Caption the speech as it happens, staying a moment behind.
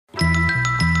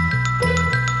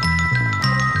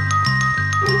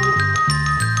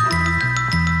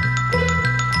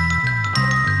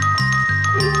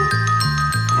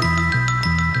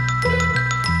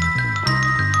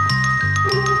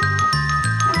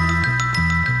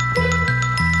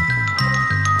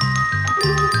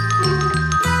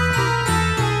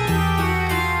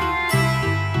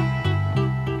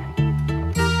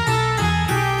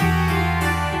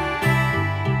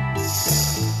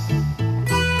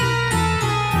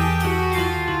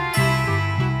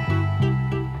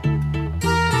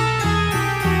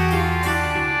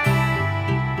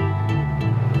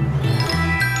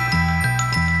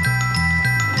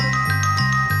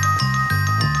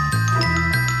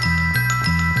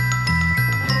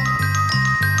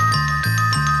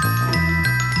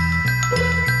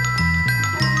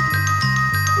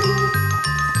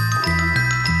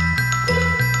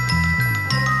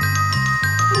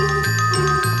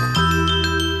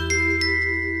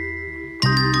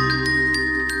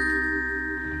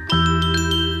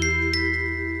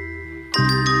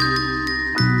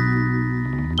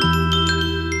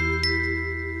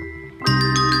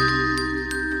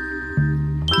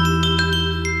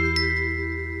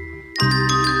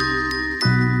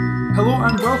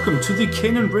and welcome to the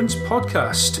Canin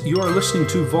podcast. You are listening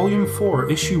to Volume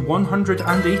 4, Issue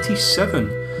 187.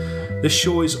 This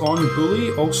show is on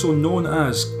Bully, also known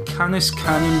as Canis,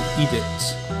 Canem,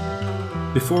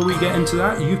 Edit. Before we get into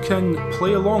that, you can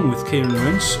play along with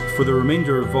Canin for the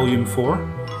remainder of Volume 4.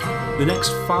 The next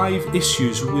 5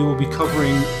 issues we will be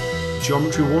covering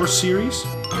Geometry Wars series,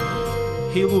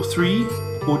 Halo 3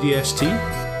 ODST,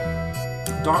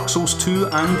 Dark Souls 2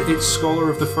 and its Scholar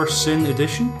of the First Sin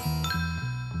edition,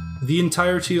 the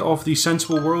entirety of the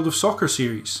Sensible World of Soccer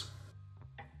series,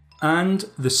 and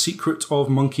The Secret of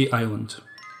Monkey Island.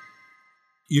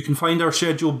 You can find our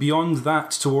schedule beyond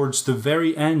that towards the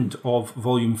very end of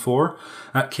Volume 4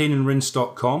 at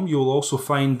caninrinse.com. You'll also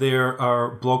find there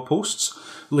our blog posts,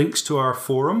 links to our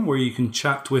forum where you can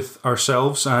chat with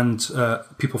ourselves and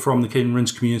people from the Canin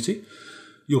Rinse community.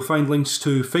 You'll find links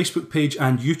to Facebook page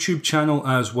and YouTube channel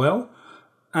as well.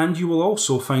 And you will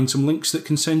also find some links that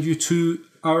can send you to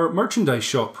our merchandise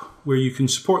shop, where you can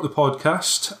support the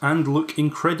podcast and look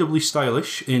incredibly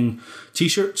stylish in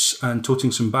t-shirts and toting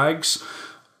some bags,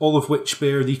 all of which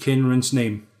bear the Canin Rinse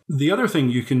name. The other thing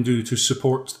you can do to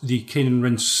support the Canin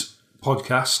Rinse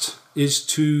podcast is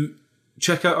to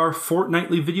check out our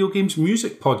fortnightly video games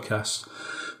music podcast.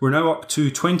 We're now up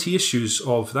to 20 issues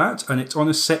of that, and it's on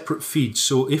a separate feed.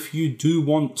 So if you do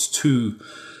want to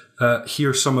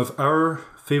hear some of our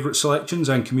favourite selections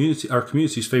and our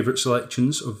community's favourite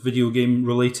selections of video game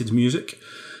related music,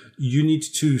 you need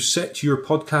to set your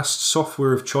podcast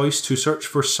software of choice to search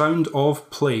for Sound of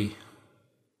Play.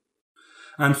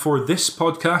 And for this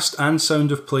podcast and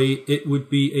Sound of Play, it would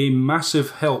be a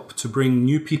massive help to bring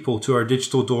new people to our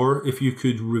digital door if you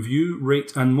could review,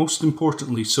 rate, and most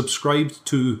importantly, subscribe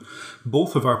to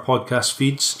both of our podcast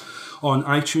feeds on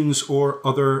iTunes or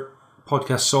other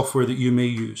podcast software that you may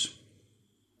use.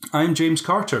 I'm James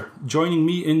Carter. Joining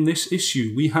me in this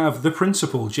issue, we have the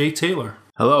principal, Jay Taylor.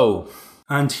 Hello.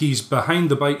 And he's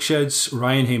behind the bike sheds,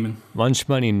 Ryan Heyman. Lunch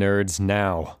money, nerds,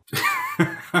 now.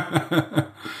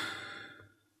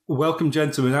 Welcome,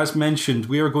 gentlemen. As mentioned,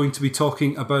 we are going to be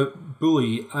talking about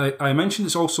Bully. I mentioned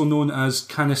it's also known as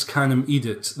Canis, Canem,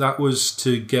 Edit. That was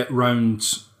to get round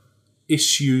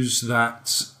issues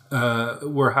that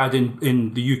were had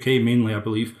in the UK mainly, I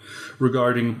believe,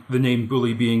 regarding the name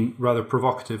Bully being rather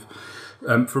provocative.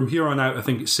 From here on out, I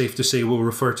think it's safe to say we'll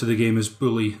refer to the game as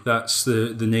Bully. That's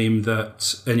the name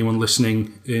that anyone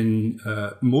listening in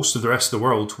most of the rest of the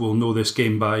world will know this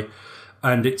game by.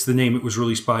 And it's the name it was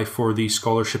released by for the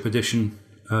Scholarship Edition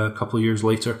a couple of years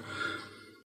later.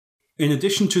 In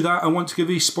addition to that, I want to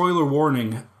give a spoiler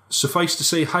warning. Suffice to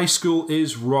say, high school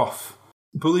is rough.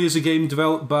 Bully is a game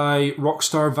developed by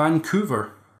Rockstar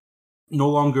Vancouver. No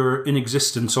longer in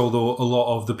existence, although a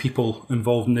lot of the people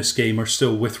involved in this game are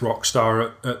still with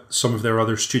Rockstar at some of their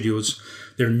other studios.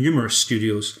 There are numerous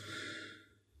studios.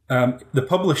 The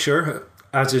publisher,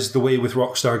 as is the way with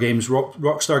Rockstar Games,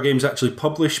 Rockstar Games actually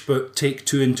publish, but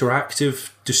Take-Two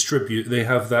Interactive distribute. They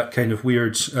have that kind of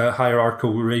weird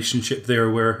hierarchical relationship there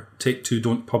where Take-Two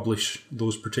don't publish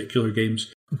those particular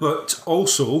games. But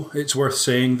also, it's worth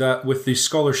saying that with the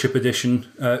Scholarship Edition,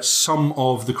 some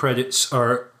of the credits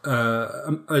are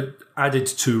added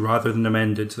to rather than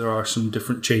amended. There are some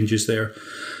different changes there.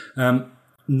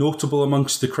 Notable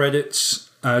amongst the credits,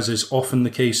 as is often the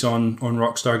case on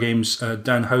Rockstar Games,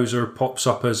 Dan Houser pops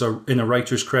up in a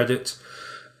writer's credit.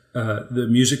 The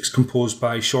music's composed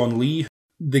by Sean Lee.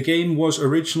 The game was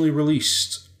originally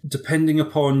released, depending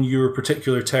upon your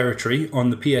particular territory, on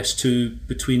the PS2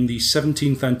 between the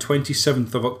 17th and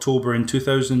 27th of October in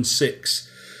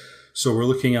 2006. So we're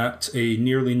looking at a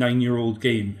nearly 9-year-old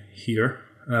game here,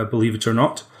 believe it or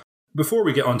not. Before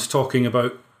we get on to talking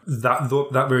about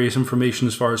that various information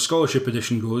as far as Scholarship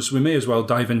Edition goes, we may as well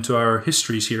dive into our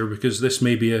histories here, because this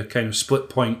may be a kind of split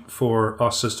point for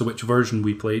us as to which version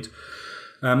we played.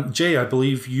 Jay, I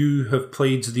believe you have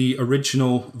played the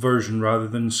original version rather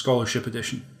than Scholarship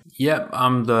Edition. Yep,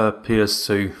 I'm the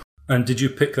PS2. And did you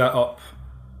pick that up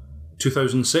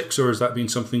 2006, or has that been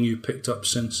something you picked up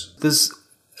since? There's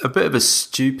a bit of a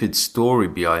stupid story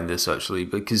behind this, actually,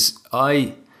 because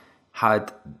I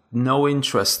had no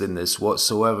interest in this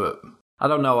whatsoever. I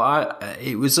don't know,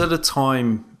 it was at a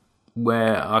time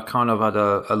where I kind of had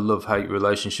a love-hate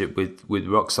relationship with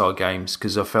Rockstar Games,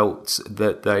 because I felt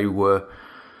that they were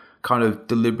kind of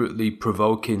deliberately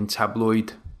provoking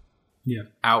tabloid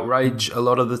outrage a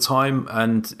lot of the time,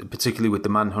 and particularly with the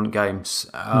Manhunt games.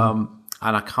 And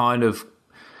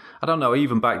I don't know,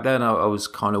 even back then I was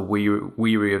kind of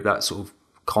weary of that sort of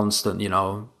constant,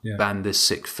 ban this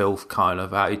sick filth kind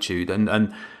of attitude.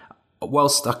 And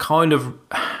whilst I kind of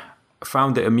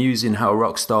found it amusing how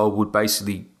Rockstar would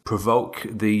basically provoke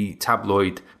the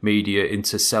tabloid media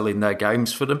into selling their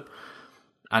games for them,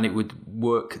 and it would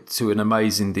work to an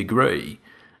amazing degree.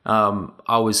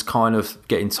 I was kind of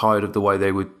getting tired of the way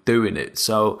they were doing it.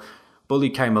 So Bully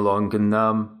came along, and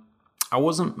I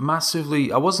wasn't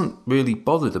really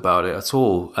bothered about it at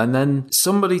all. And then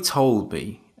somebody told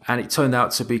me, and it turned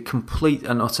out to be complete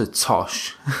and utter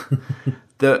tosh,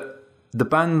 that the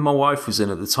band my wife was in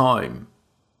at the time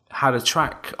had a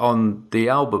track on the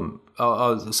album.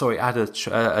 Had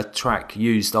a track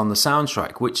used on the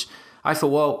soundtrack, which I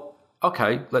thought, well,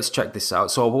 okay, let's check this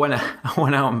out. So I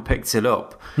went out and picked it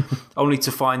up, only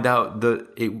to find out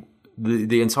that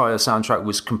the entire soundtrack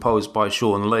was composed by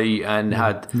Sean Lee and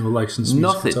had no licensed music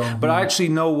nothing. at all. But I actually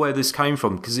know where this came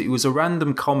from, because it was a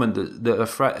random comment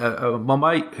that my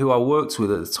mate who I worked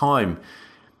with at the time,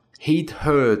 he'd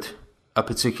heard a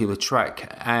particular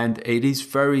track, and it is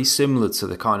very similar to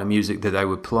the kind of music that they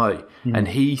would play. And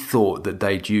he thought that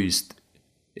they'd used,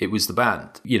 it was the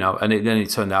band, and then it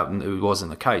turned out it wasn't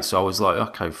the case. So I was like,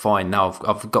 okay, fine, now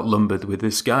I've got lumbered with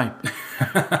this game.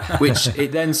 Which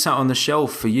it then sat on the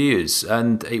shelf for years,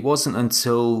 and it wasn't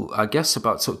until, I guess,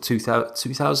 about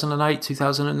 2008,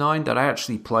 2009 that I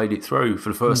actually played it through for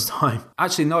the first time.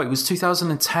 Actually, no, it was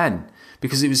 2010,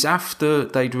 because it was after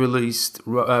they'd released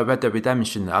Red Dead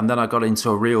Redemption, and then I got into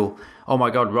a real, oh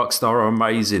my God, Rockstar are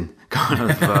amazing kind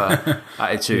of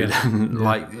attitude. And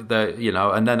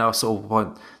then I sort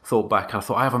of thought back, I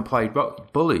thought, I haven't played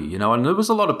Bully, and there was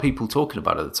a lot of people talking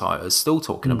about it at the time, still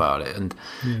talking about it, and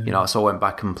so I went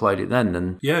back and played it then.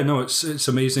 And yeah, no, it's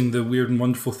amazing, the weird and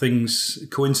wonderful things,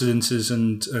 coincidences,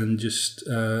 and just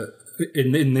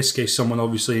in this case, someone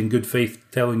obviously in good faith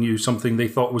telling you something they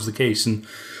thought was the case and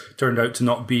turned out to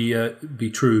not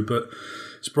be true, but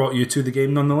it's brought you to the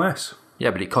game nonetheless. Yeah,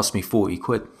 but it cost me 40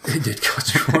 quid. It did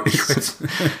cost you 40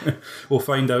 quid. We'll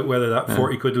find out whether that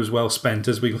 40 quid was well spent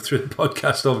as we go through the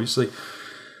podcast, obviously.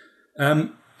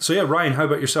 So yeah, Ryan, how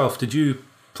about yourself? Did you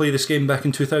play this game back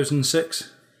in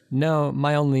 2006? No,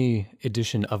 my only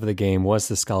edition of the game was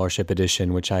the Scholarship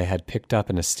Edition, which I had picked up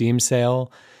in a Steam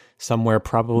sale somewhere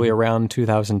probably around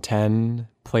 2010.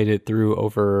 Played it through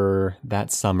over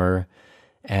that summer,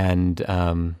 and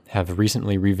have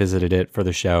recently revisited it for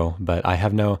the show, but I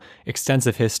have no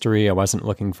extensive history. I wasn't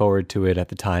looking forward to it at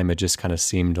the time. It just kind of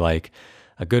seemed like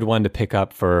a good one to pick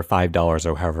up for $5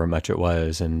 or however much it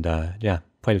was, and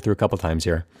played it through a couple times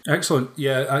here. Excellent.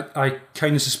 Yeah, I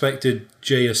kind of suspected,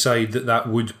 Jay aside, that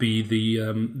would be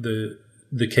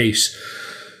the case,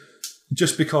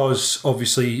 just because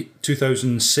obviously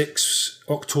 2006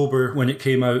 October when it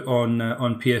came out on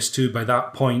PS2. By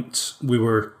that point, we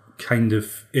were kind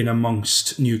of in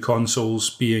amongst new consoles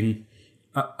being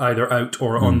either out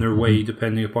or on their way,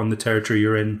 depending upon the territory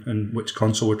you're in and which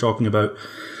console we're talking about.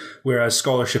 Whereas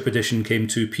Scholarship Edition came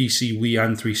to PC, Wii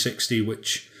and 360,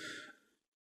 which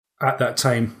at that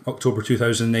time, October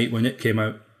 2008, when it came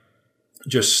out,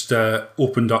 just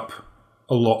opened up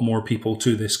a lot more people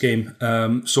to this game.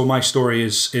 So my story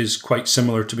is quite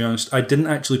similar, to be honest. I didn't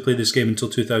actually play this game until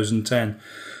 2010,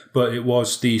 but it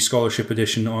was the Scholarship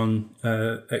Edition on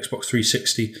Xbox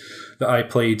 360 that I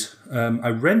played. I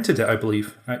rented it, I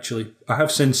believe, actually. I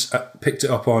have since picked it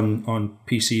up on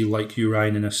PC, like you,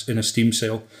 Ryan, in a Steam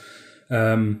sale.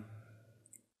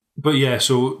 But yeah,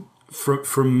 so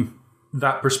from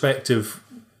that perspective,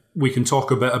 we can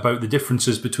talk a bit about the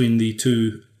differences between the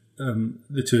two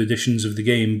editions of the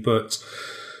game, but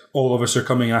all of us are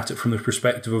coming at it from the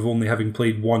perspective of only having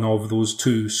played one of those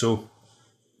two. So,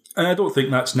 and I don't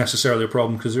think that's necessarily a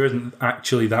problem, because there isn't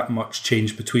actually that much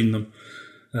change between them.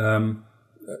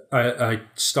 I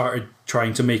started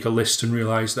trying to make a list and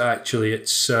realised that actually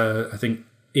it's I think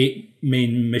 8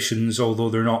 main missions, although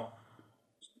they're not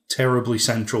terribly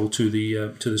central to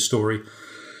the story,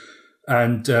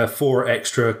 and 4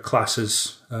 extra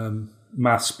classes: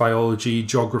 maths, biology,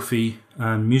 geography,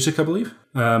 and music, I believe,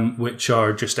 which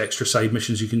are just extra side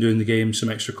missions you can do in the game, some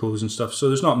extra clothes and stuff. So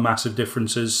there's not massive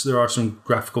differences. There are some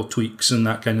graphical tweaks and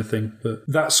that kind of thing. But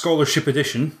that Scholarship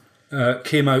Edition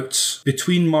came out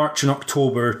between March and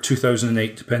October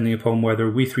 2008, depending upon whether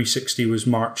Wii 360 was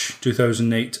March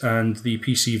 2008 and the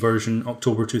PC version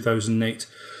October 2008.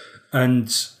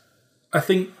 And I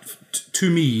think, to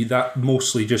me, that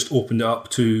mostly just opened it up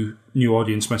to new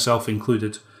audience, myself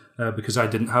included, because I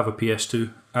didn't have a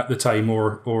PS2 at the time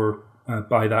or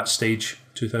by that stage,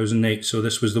 2008. So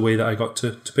this was the way that I got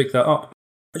to pick that up.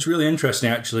 It's really interesting,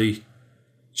 actually,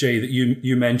 Jay, that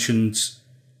you mentioned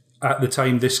at the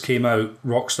time this came out,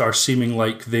 Rockstar seeming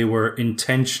like they were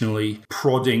intentionally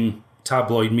prodding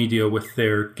tabloid media with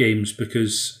their games,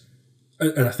 because,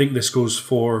 and I think this goes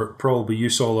for, probably you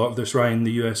saw a lot of this, Ryan, in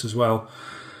the US as well,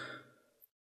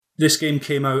 This game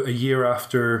came out a year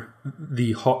after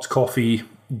the hot coffee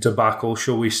debacle,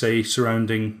 shall we say,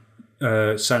 surrounding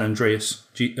San Andreas,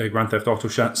 Grand Theft Auto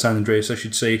San Andreas, I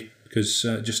should say, because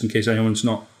just in case anyone's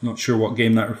not sure what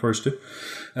game that refers to.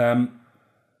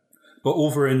 But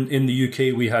over in the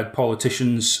UK, we had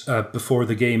politicians before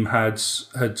the game had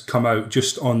come out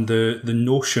just on the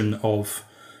notion of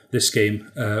this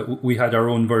game. We had our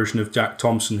own version of Jack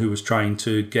Thompson, who was trying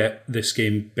to get this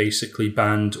game basically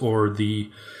banned or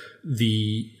the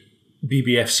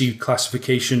BBFC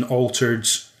classification altered.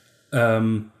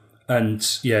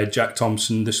 And yeah, Jack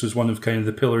Thompson, this was one of kind of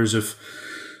the pillars of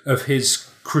his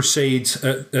crusade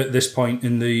at this point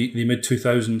in the mid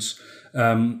 2000s.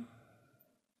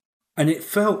 And it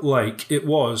felt like it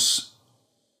was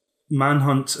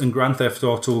Manhunt and Grand Theft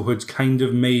Auto had kind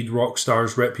of made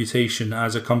Rockstar's reputation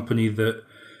as a company that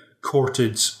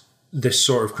courted this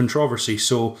sort of controversy.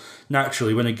 So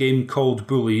naturally, when a game called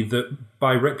Bully, that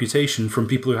by reputation from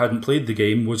people who hadn't played the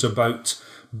game was about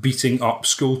beating up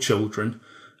school children,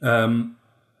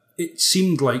 it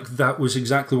seemed like that was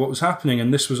exactly what was happening.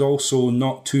 And this was also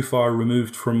not too far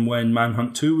removed from when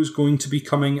Manhunt 2 was going to be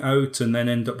coming out and then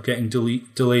end up getting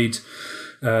delayed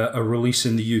a release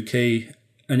in the UK.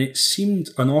 And it seemed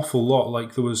an awful lot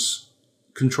like there was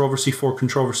controversy for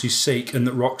controversy's sake and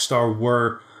that Rockstar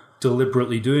were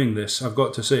deliberately doing this, I've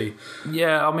got to say.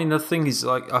 Yeah, I mean, the thing is,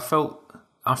 like, I felt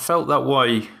that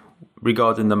way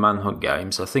regarding the Manhunt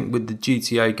games. I think with the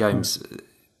GTA games,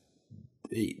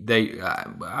 they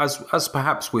as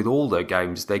perhaps with all their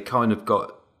games, they kind of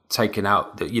got taken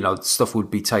out. That, you know, stuff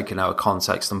would be taken out of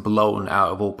context and blown out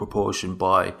of all proportion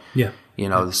by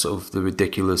the sort of the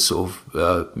ridiculous sort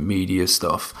of media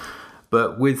stuff.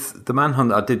 But with the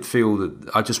Manhunt, I did feel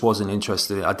that I just wasn't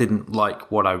interested. I didn't like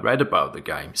what I read about the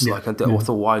games. I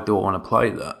thought, why do I want to play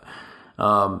that?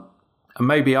 And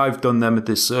maybe I've done them a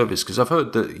disservice because I've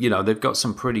heard that, you know, they've got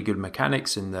some pretty good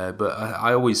mechanics in there, but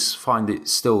I always find it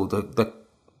still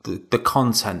the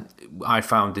content I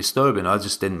found disturbing. I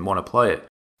just didn't want to play it.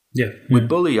 With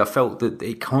Bully, I felt that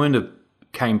it kind of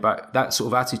came back, that sort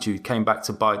of attitude came back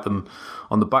to bite them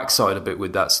on the backside a bit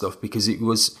with that stuff, because it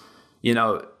was, you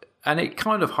know, and it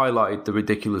kind of highlighted the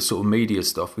ridiculous sort of media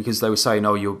stuff, because they were saying,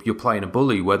 oh, you're playing a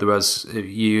bully, whereas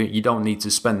you don't need to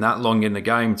spend that long in the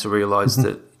game to realise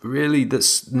that really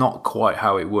that's not quite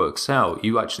how it works out.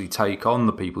 You actually take on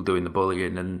the people doing the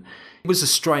bullying, and it was a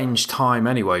strange time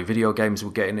anyway. Video games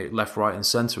were getting it left, right and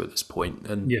centre at this point,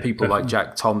 and people like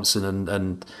Jack Thompson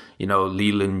and you know,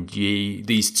 Leland Yee,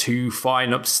 these two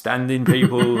fine upstanding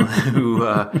people who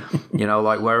you know,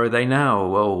 like, where are they now?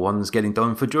 Well, one's getting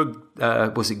done for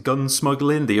was it gun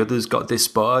smuggling? The other's got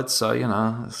disbarred, so, you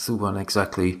know, it's all one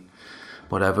exactly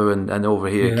whatever. And over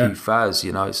here, Keith Faz,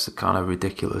 you know, it's kind of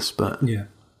ridiculous, but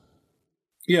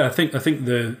I think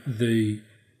the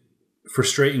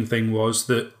frustrating thing was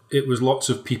that it was lots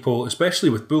of people, especially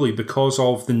with Bully, because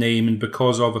of the name and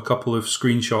because of a couple of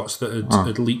screenshots that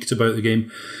had leaked about the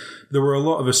game. There were a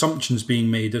lot of assumptions being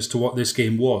made as to what this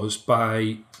game was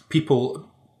by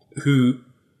people who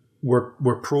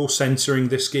were pro-censoring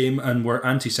this game and were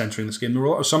anti-censoring this game. There were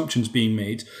a lot of assumptions being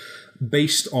made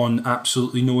based on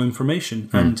absolutely no information.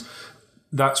 And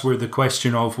that's where the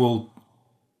question of, well,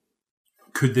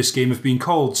 could this game have been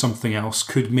called something else?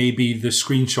 Could maybe the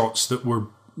screenshots that were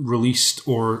released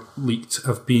or leaked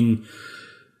have been,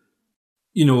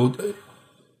 you know,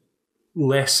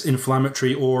 less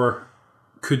inflammatory, or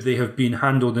could they have been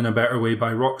handled in a better way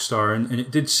by Rockstar? And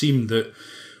it did seem that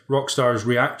Rockstar's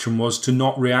reaction was to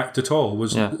not react at all.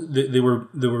 They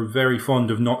were very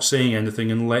fond of not saying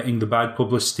anything and letting the bad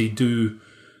publicity do.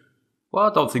 Well,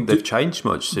 I don't think they've changed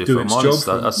much. If I'm honest,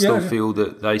 I still feel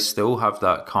that they still have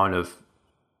that kind of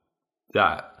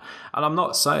that. And I'm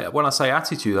not saying, when I say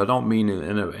attitude, I don't mean it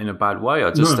in a bad way.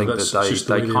 I just think that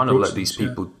they kind of let these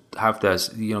people have their,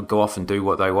 you know, go off and do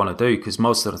what they want to do, because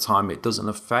most of the time it doesn't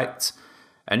affect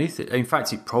anything. In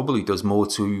fact, it probably does more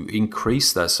to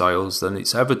increase their sales than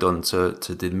it's ever done to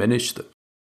diminish them.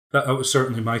 That was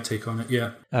certainly my take on it,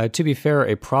 yeah. To be fair,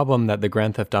 a problem that the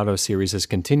Grand Theft Auto series has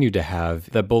continued to have,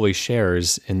 that Bully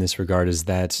shares in this regard, is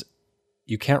that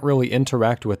you can't really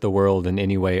interact with the world in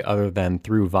any way other than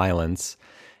through violence.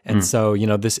 And so, you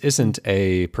know, this isn't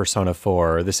a Persona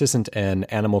 4, this isn't an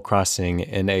Animal Crossing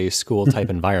in a school-type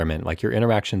environment. Like, your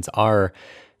interactions are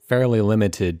fairly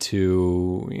limited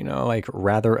to, you know, like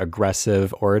rather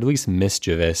aggressive or at least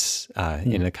mischievous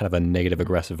in a kind of a negative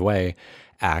aggressive way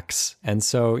acts. And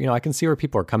so, you know, I can see where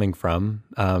people are coming from.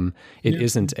 It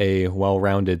isn't a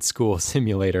well-rounded school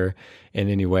simulator in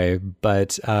any way,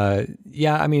 but I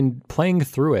mean, playing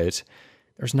through it,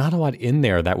 there's not a lot in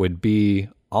there that would be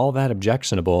all that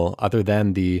objectionable other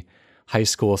than the high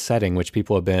school setting, which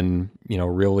people have been,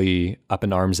 really up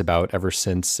in arms about ever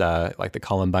since like the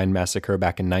Columbine massacre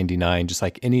back in '99. Just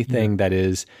like anything that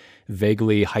is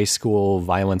vaguely high school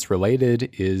violence related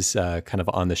is kind of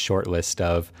on the short list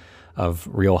of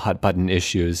real hot button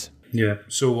issues. Yeah.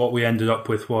 So what we ended up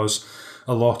with was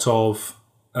a lot of,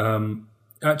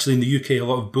 actually in the UK, a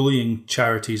lot of bullying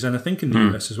charities, and I think in the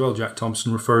US as well, Jack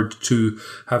Thompson referred to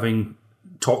having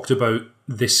talked about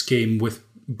this game with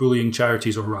bullying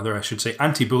charities, or rather I should say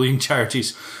anti-bullying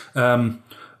charities, and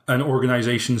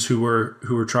organisations who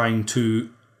were trying to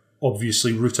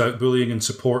obviously root out bullying and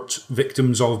support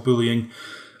victims of bullying.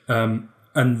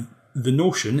 And the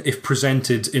notion, if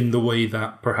presented in the way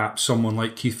that perhaps someone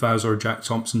like Keith Vaz or Jack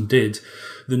Thompson did,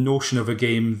 the notion of a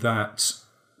game that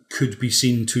could be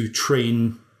seen to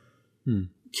train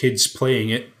kids playing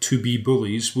it to be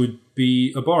bullies would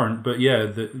be abhorrent. But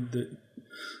yeah,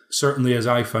 certainly as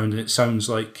I found it, sounds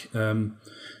like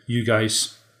you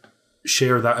guys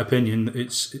share that opinion.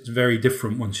 It's very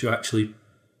different once you actually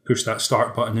push that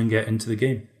start button and get into the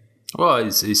game. Well,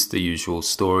 it's the usual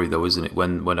story, though, isn't it?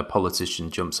 When a politician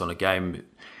jumps on a game,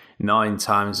 9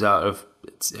 times out of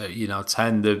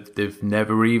 10, they've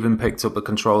never even picked up a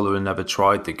controller and never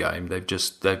tried the game. They've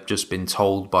just been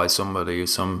told by somebody or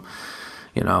some,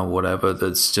 whatever.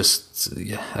 That's just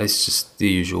it's just the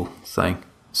usual thing.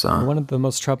 So one of the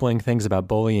most troubling things about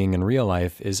bullying in real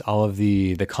life is all of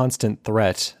the constant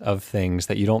threat of things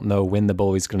that you don't know when the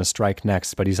bully's going to strike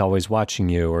next, but he's always watching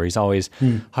you, or he's always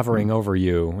hovering over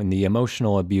you, and the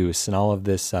emotional abuse and all of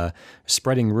this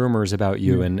spreading rumors about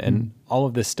you and all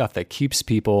of this stuff that keeps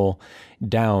people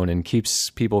down and keeps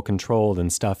people controlled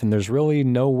and stuff. And there's really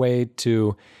no way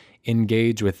to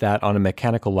engage with that on a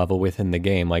mechanical level within the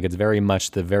game. Like, it's very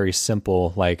much the very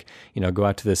simple, like, go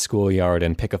out to the schoolyard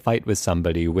and pick a fight with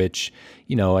somebody, which,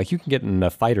 like, you can get in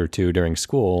a fight or two during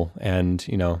school, and,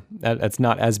 that's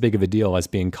not as big of a deal as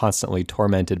being constantly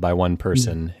tormented by one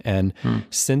person. And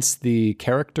since the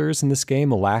characters in this game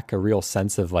lack a real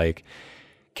sense of, like,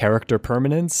 character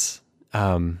permanence,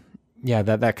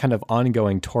 that kind of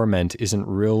ongoing torment isn't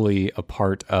really a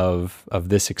part of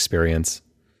this experience.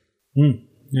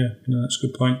 Yeah, no, that's a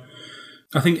good point.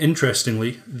 I think,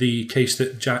 interestingly, the case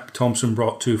that Jack Thompson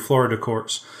brought to Florida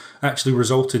courts actually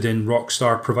resulted in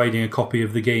Rockstar providing a copy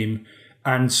of the game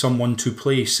and someone to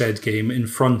play said game in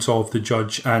front of the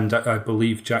judge, and I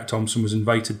believe Jack Thompson was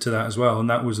invited to that as well, and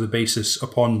that was the basis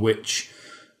upon which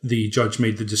the judge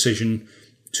made the decision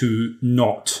to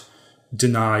not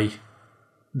deny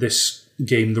this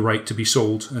game the right to be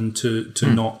sold and to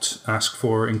not ask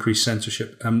for increased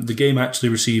censorship. The game actually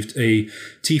received a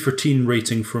T for Teen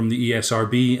rating from the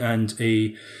ESRB and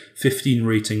a 15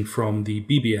 rating from the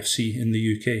BBFC in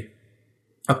the UK.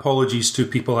 Apologies to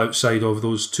people outside of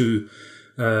those two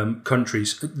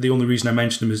countries. The only reason I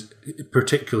mention them is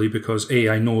particularly because A,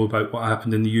 I know about what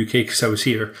happened in the UK because I was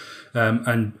here,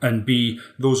 and B,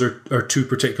 those are two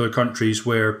particular countries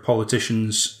where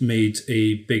politicians made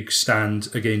a big stand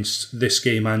against this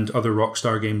game and other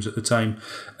Rockstar games at the time.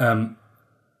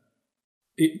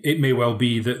 It may well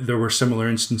be that there were similar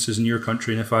instances in your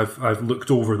country, and if I've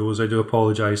looked over those, I do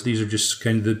apologise. These are just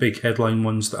kind of the big headline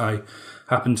ones that I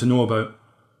happen to know about.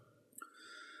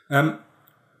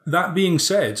 That being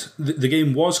said, the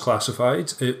game was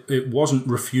classified. It wasn't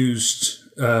refused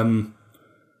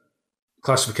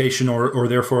classification or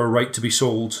therefore a right to be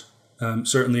sold.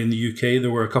 Certainly in the UK,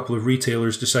 there were a couple of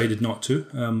retailers decided not to,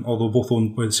 although both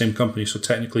owned by the same company, so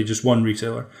technically just one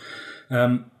retailer.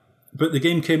 But the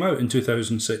game came out in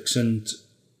 2006, and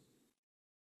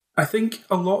I think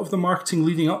a lot of the marketing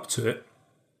leading up to it,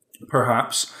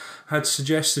 perhaps, had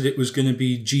suggested it was going to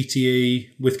be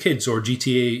GTA with kids or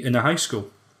GTA in a high school.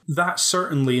 That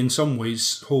certainly in some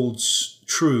ways holds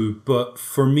true, but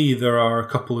for me there are a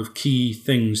couple of key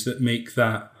things that make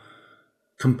that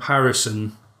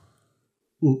comparison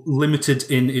limited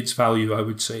in its value, I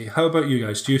would say. How about you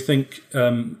guys? Do you think,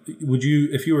 would you,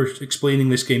 if you were explaining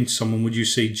this game to someone, would you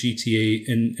say GTA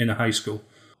in a high school?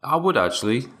 I would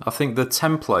actually. I think the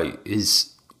template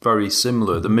is very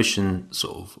similar. The mission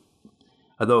sort of,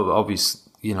 although obviously,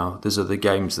 there's other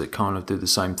games that kind of do the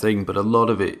same thing, but a lot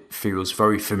of it feels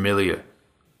very familiar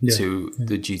to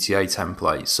the GTA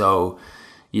template. So,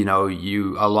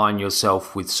 you align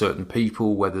yourself with certain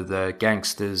people, whether they're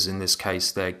gangsters, in this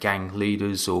case, they're gang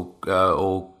leaders or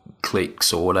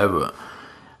cliques or whatever.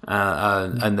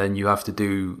 And then you have to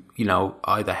do,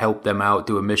 either help them out,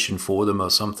 do a mission for them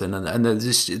or something. And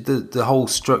the whole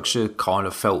structure kind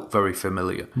of felt very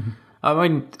familiar. Mm-hmm. I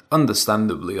mean,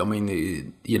 understandably,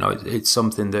 it's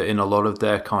something that in a lot of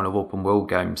their kind of open world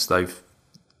games, they've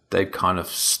they've kind of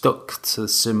stuck to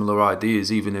similar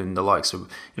ideas, even in the likes of,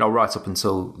 right up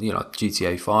until,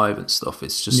 GTA 5 and stuff.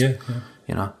 It's just,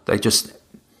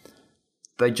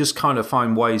 they just kind of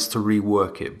find ways to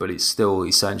rework it, but it's still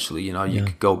essentially, you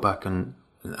could go back and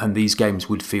these games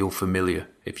would feel familiar.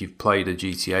 If you've played a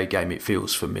GTA game, it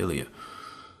feels familiar.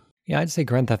 Yeah, I'd say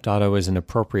Grand Theft Auto is an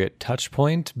appropriate touch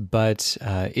point, but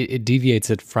it deviates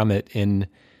it from it in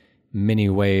many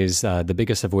ways, the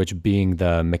biggest of which being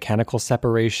the mechanical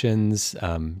separations,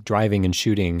 driving and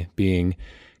shooting being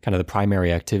kind of the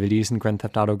primary activities in Grand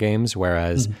Theft Auto games,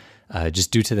 whereas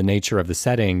just due to the nature of the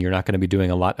setting, you're not going to be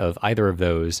doing a lot of either of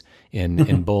those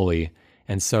in Bully.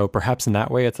 And so perhaps in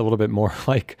that way, it's a little bit more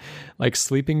like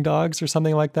Sleeping Dogs or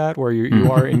something like that, where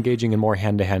you are engaging in more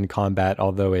hand-to-hand combat,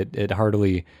 although it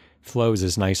hardly flows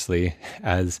as nicely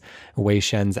as Wei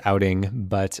Shen's outing.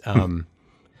 But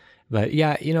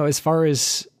yeah, as far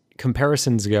as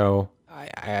comparisons go,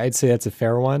 I'd say that's a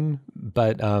fair one,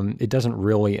 but it doesn't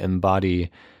really embody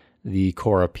the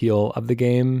core appeal of the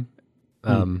game.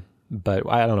 But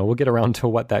I don't know, we'll get around to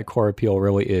what that core appeal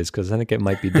really is, because I think it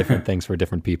might be different things for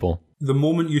different people. The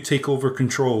moment you take over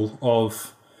control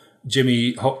of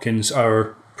Jimmy Hopkins,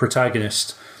 our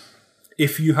protagonist,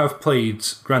 if you have played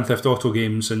Grand Theft Auto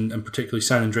games, and particularly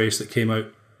San Andreas that came out,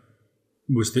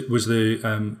 was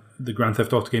the Grand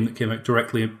Theft Auto game that came out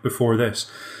directly before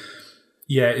this.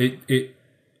 Yeah,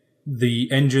 the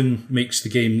engine makes the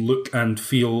game look and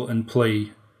feel and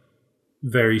play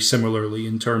very similarly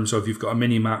in terms of you've got a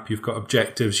mini map, you've got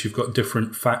objectives, you've got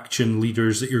different faction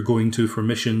leaders that you're going to for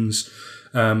missions,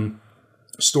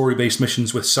 story-based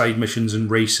missions with side missions and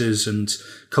races and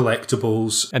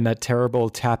collectibles. And that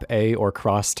terrible tap A or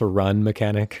cross to run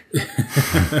mechanic.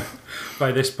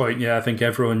 By this point, yeah, I think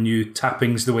everyone knew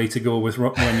tapping's the way to go with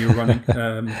when you're running.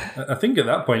 I think at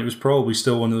that point it was probably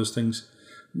still one of those things.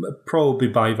 Probably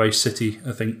by Vice City,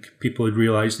 I think people had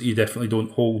realised that you definitely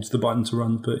don't hold the button to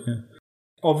run, but yeah.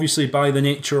 Obviously, by the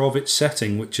nature of its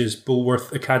setting, which is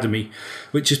Bulworth Academy,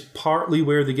 which is partly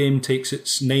where the game takes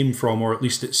its name from, or at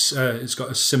least it's got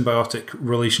a symbiotic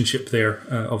relationship there.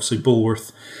 Obviously,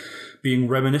 Bulworth being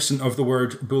reminiscent of the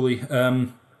word bully.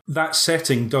 That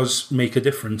setting does make a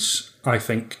difference, I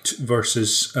think,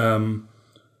 versus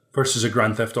a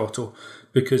Grand Theft Auto,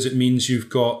 because it means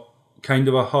you've got kind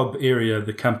of a hub area,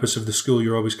 the campus of the school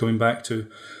you're always coming back to.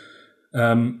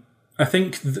 I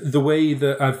think the way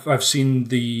that I've seen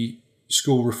the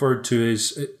school referred to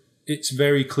is it's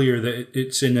very clear that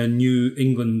it's in a New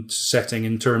England setting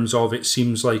in terms of it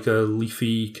seems like a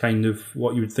leafy kind of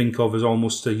what you would think of as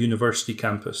almost a university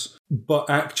campus. But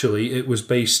actually it was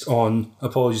based on,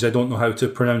 apologies, I don't know how to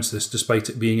pronounce this despite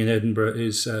it being in Edinburgh,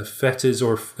 is Fettes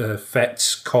or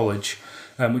Fettes College,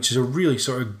 which is a really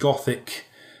sort of Gothic,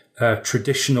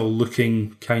 traditional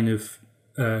looking kind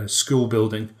of school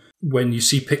building. When you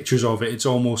see pictures of it, it's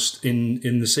almost in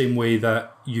the same way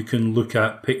that you can look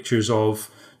at pictures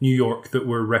of New York that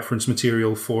were reference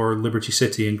material for Liberty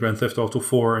City and Grand Theft Auto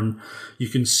 4, and you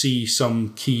can see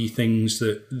some key things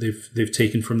that they've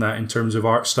taken from that in terms of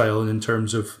art style and in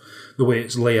terms of the way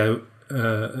its layout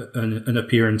and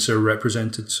appearance are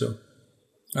represented. So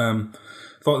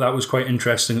thought that was quite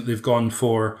interesting that they've gone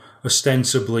for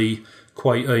ostensibly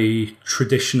quite a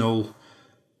traditional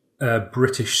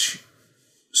British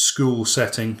school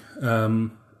setting,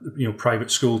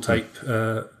 private school type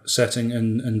setting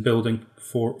and building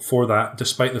for that,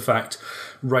 despite the fact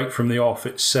right from the off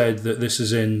it's said that this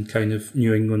is in kind of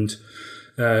New England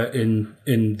in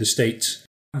the States.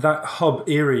 That hub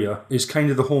area is kind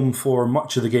of the home for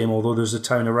much of the game, although there's a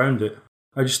town around it.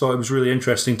 I just thought it was really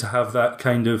interesting to have that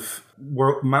kind of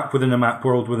map within a map,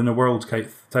 world within a world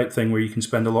type thing where you can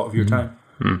spend a lot of your time.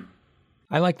 Mm.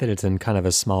 I like that it's in kind of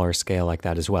a smaller scale like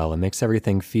that as well. It makes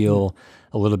everything feel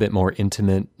a little bit more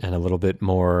intimate and a little bit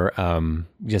more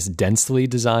just densely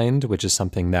designed, which is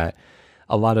something that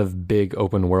a lot of big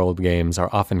open world games are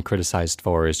often criticized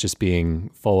for, is just being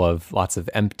full of lots of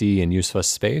empty and useless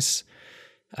space.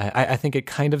 I think it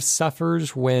kind of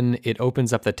suffers when it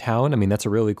opens up the town. I mean, that's a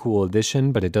really cool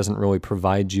addition, but it doesn't really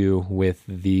provide you with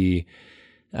the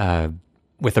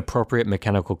with appropriate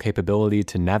mechanical capability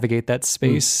to navigate that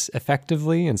space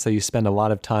effectively. And so you spend a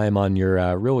lot of time on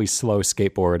your really slow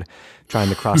skateboard trying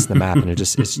to cross the map, and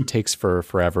it takes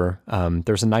forever.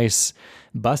 There's a nice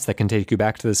bus that can take you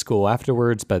back to the school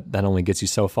afterwards, but that only gets you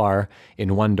so far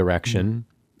in one direction.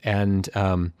 And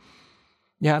I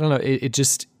don't know.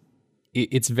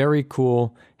 It's very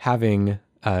cool having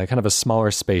kind of a smaller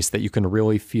space that you can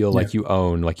really feel like you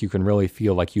own, like you can really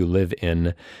feel like you live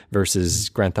in, versus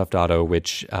Grand Theft Auto,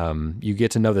 which you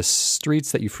get to know the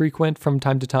streets that you frequent from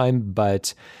time to time,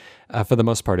 but For the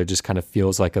most part, it just kind of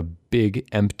feels like a big,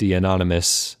 empty,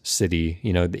 anonymous city.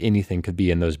 Anything could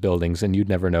be in those buildings, and you'd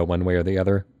never know one way or the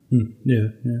other. Yeah.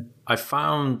 I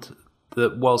found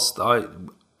that whilst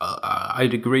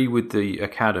I'd agree with the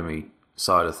academy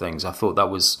side of things, I thought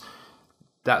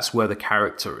that's where the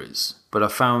character is. But I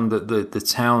found that the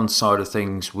town side of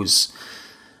things was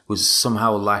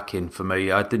somehow lacking for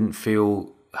me. I didn't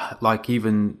feel like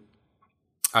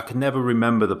I could never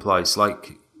remember the place.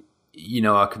 Like,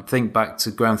 I could think back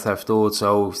to Grand Theft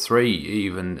Auto 3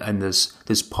 even, and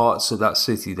there's parts of that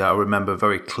city that I remember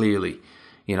very clearly.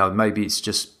 Maybe it's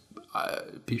just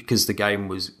because the game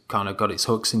was kind of got its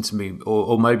hooks into me,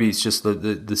 or maybe it's just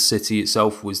the city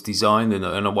itself was designed in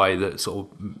a way that sort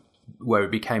of where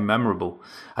it became memorable.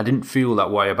 I didn't feel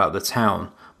that way about the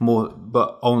town,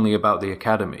 but only about the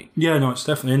academy. Yeah, no, it's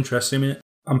definitely interesting. I mean,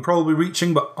 I'm probably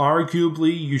reaching, but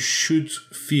arguably you should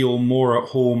feel more at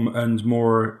home and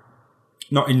more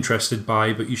not interested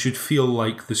by, but you should feel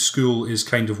like the school is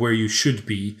kind of where you should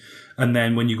be. And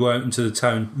then when you go out into the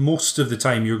town, most of the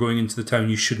time you're going into the town,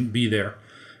 you shouldn't be there.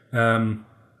 And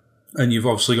you've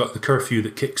obviously got the curfew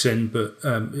that kicks in, but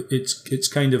it's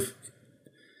kind of,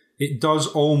 it does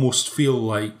almost feel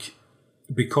like,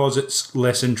 because it's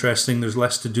less interesting, there's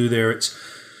less to do there,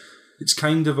 it's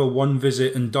kind of a one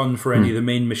visit and done for any of the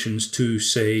main missions to,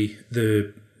 say,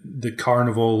 the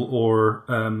carnival or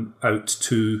out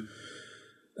to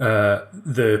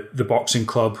the boxing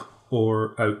club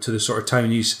or out to the sort of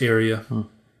townies area.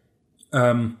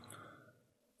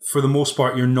 For the most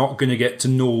part, you're not going to get to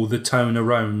know the town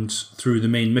around through the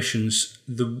main missions.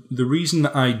 The reason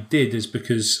that I did is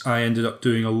because I ended up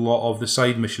doing a lot of the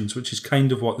side missions, which is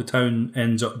kind of what the town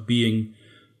ends up being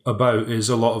about, is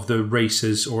a lot of the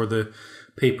races or the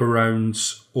paper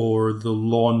rounds or the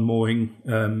lawn mowing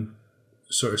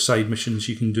sort of side missions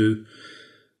you can do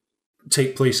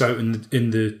take place out in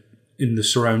the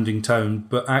surrounding town.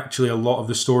 But actually a lot of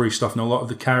the story stuff and a lot of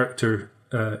the character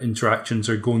interactions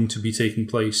are going to be taking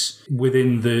place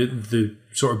within the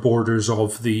sort of borders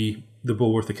of the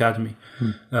Bulworth Academy,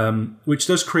 which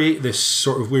does create this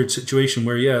sort of weird situation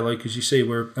where, yeah, like as you say,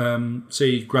 where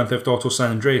say Grand Theft Auto San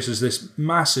Andreas is this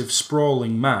massive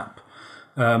sprawling map,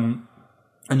 and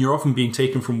you're often being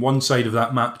taken from one side of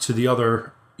that map to the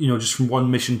other, just from one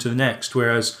mission to the next,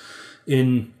 whereas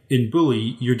in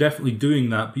Bully you're definitely doing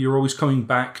that, but you're always coming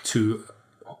back to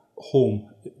home,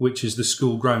 which is the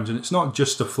school grounds, and it's not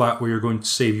just a flat where you're going to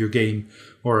save your game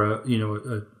or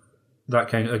that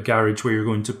kind of a garage where you're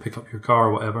going to pick up your car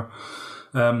or whatever.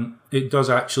 It does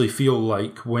actually feel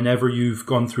like whenever you've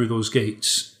gone through those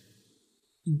gates,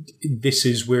 this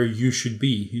is where you should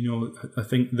be. I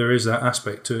think there is that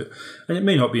aspect to it, and it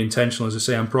may not be intentional. As I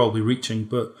say, I'm probably reaching,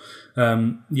 but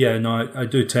I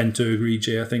do tend to agree,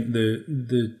 Jay. I think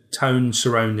the town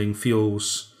surrounding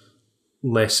feels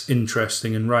less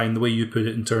interesting, and Ryan, the way you put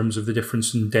it in terms of the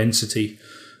difference in density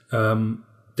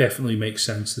definitely makes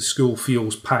sense. The school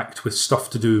feels packed with stuff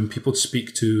to do and people to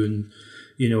speak to, and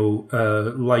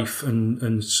life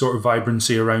and sort of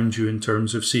vibrancy around you in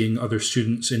terms of seeing other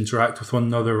students interact with one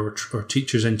another, or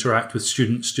teachers interact with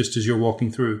students just as you're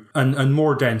walking through, and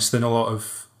more dense than a lot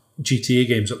of GTA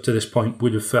games up to this point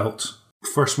would have felt.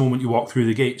 First moment you walk through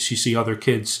the gates, you see other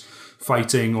kids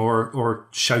fighting or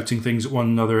shouting things at one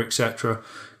another, etc.,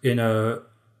 in a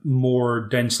more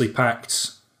densely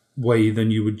packed way than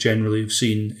you would generally have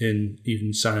seen in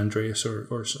even San Andreas or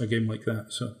a game like that.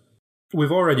 So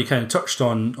we've already kind of touched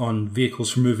on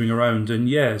vehicles for moving around,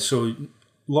 and so a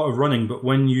lot of running, but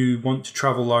when you want to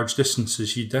travel large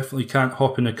distances, you definitely can't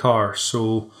hop in a car.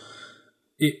 So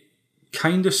it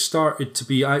kind of started to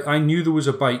be, I knew there was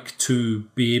a bike to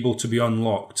be able to be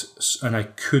unlocked, and I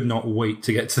could not wait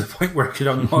to get to the point where I could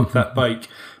unlock that bike,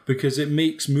 because it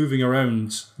makes moving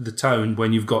around the town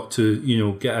when you've got to,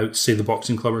 get out to, say, the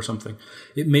boxing club or something,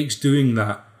 it makes doing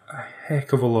that a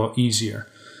heck of a lot easier.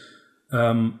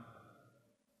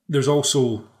 There's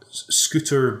also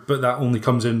scooter, but that only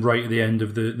comes in right at the end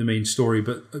of the main story.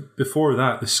 But before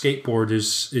that, the skateboard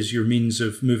is your means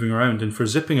of moving around, and for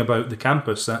zipping about the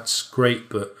campus, that's great.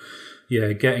 But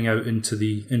yeah, getting out into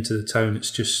the town,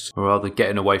 it's just, or rather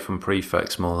getting away from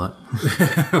prefects, more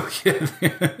like.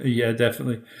 Yeah,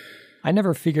 definitely. I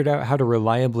never figured out how to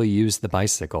reliably use the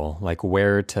bicycle, like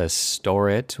where to store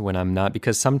it when I'm not,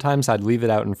 because sometimes I'd leave it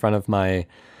out in front of my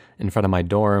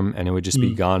dorm and it would just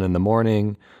be gone in the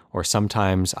morning. Or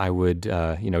sometimes I would,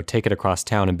 take it across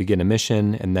town and begin a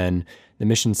mission, and then the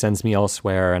mission sends me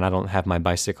elsewhere and I don't have my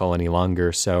bicycle any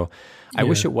longer. So I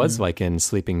wish it was like in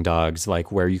Sleeping Dogs, like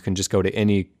where you can just go to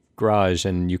any garage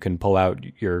and you can pull out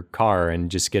your car and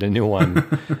just get a new one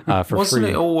for Wasn't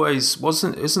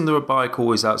free. Isn't there a bike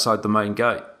always outside the main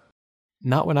gate?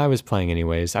 Not when I was playing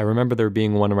anyways. I remember there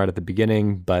being one right at the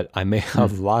beginning, but I may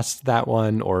have lost that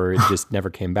one or it just never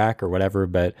came back or whatever.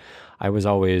 But I was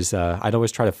always, I'd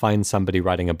always try to find somebody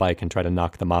riding a bike and try to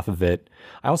knock them off of it.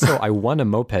 I won a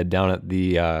moped down at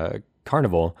the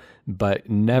carnival, but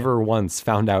never once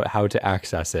found out how to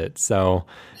access it. So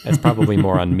it's probably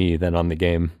more on me than on the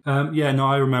game.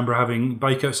 I remember having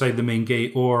bike outside the main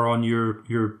gate or on your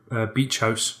beach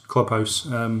house, clubhouse.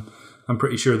 I'm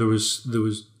pretty sure there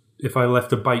was. If I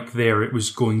left a bike there, it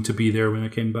was going to be there when I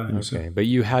came back. Okay, so. But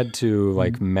you had to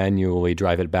manually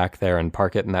drive it back there and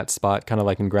park it in that spot, kind of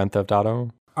like in Grand Theft Auto?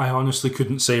 I honestly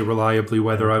couldn't say reliably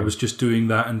whether I was just doing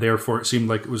that and therefore it seemed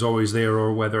like it was always there,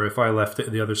 or whether if I left it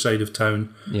at the other side of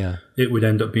town, it would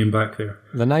end up being back there.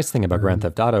 The nice thing about Grand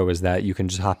Theft Auto is that you can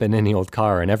just hop in any old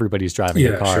car and everybody's driving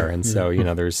a car. Sure. And so,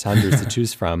 there's hundreds to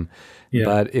choose from. Yeah.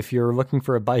 But if you're looking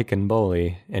for a bike in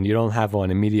Bully and you don't have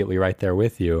one immediately right there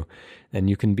with you, then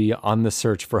you can be on the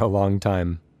search for a long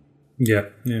time. Yeah.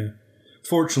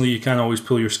 Fortunately, you can always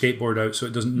pull your skateboard out, so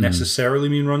it doesn't necessarily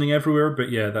mean running everywhere. But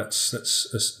yeah, that's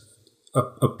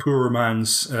a poor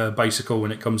man's bicycle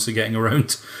when it comes to getting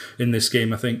around in this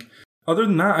game, I think. Other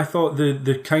than that, I thought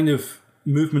the kind of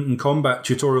movement and combat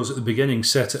tutorials at the beginning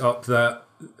set it up that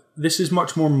this is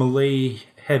much more melee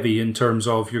heavy in terms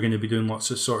of you're going to be doing lots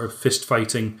of sort of fist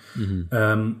fighting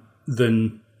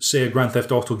than, say, a Grand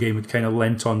Theft Auto game had kind of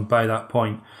lent on by that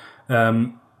point.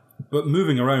 But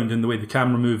moving around in the way the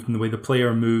camera moved and the way the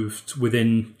player moved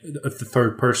within the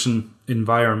third-person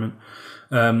environment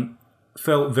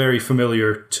felt very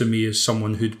familiar to me as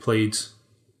someone who'd played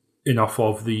enough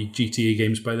of the GTA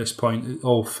games by this point. It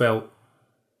all felt,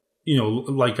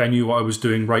 like I knew what I was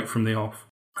doing right from the off.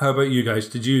 How about you guys?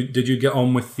 Did you get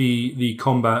on with the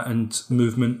combat and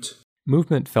movement?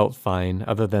 Movement felt fine,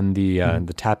 other than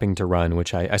the tapping to run,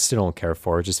 which I still don't care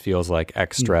for. It just feels like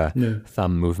extra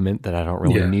thumb movement that I don't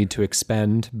really need to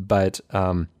expend. But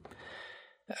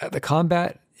the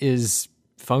combat is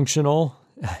functional.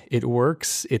 It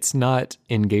works. It's not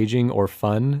engaging or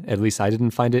fun. At least I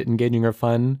didn't find it engaging or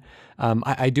fun.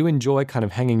 I do enjoy kind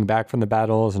of hanging back from the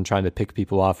battles and trying to pick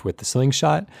people off with the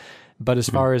slingshot. But as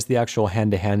far as the actual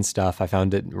hand-to-hand stuff, I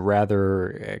found it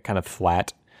rather kind of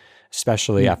flat.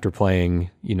 Especially after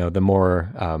playing, the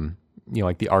more,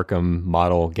 like the Arkham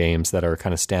model games that are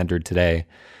kind of standard today.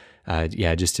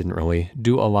 It just didn't really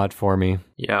do a lot for me.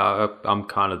 Yeah, I'm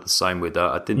kind of the same with that.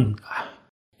 I didn't.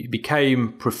 It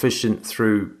became proficient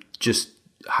through just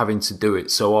having to do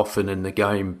it so often in the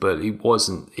game, but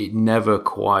it never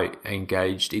quite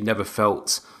engaged. It never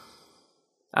felt.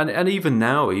 And even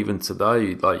now, even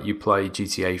today, like you play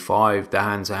GTA 5, the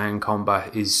hand-to-hand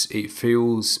combat it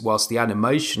feels, whilst the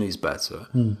animation is better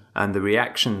and the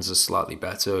reactions are slightly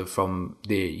better from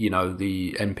the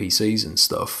NPCs and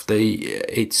stuff,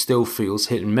 it still feels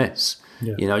hit and miss.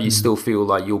 Yeah. You still feel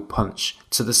like you'll punch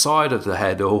to the side of the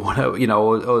head or whatever,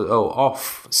 or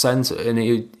off center,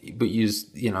 but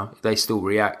they still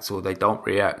react or they don't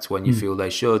react when you feel they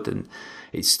should, and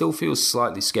it still feels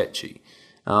slightly sketchy.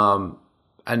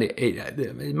 And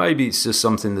it maybe it's just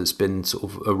something that's been sort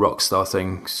of a Rockstar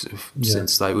thing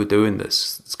since they were doing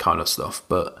this kind of stuff.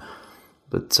 But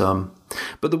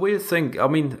the weird thing, I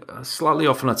mean, slightly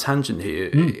off on a tangent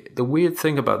here. The weird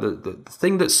thing about the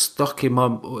thing that stuck in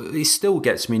my, it still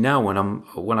gets me now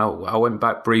when I went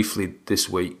back briefly this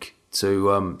week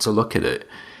to look at it,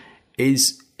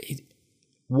 is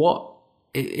what.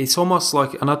 It's almost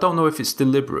like, and I don't know if it's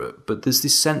deliberate, but there's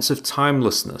this sense of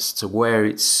timelessness to where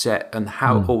it's set and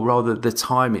how, or rather the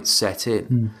time it's set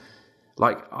in.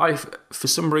 Like for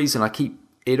some reason,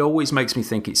 it always makes me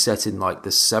think it's set in like the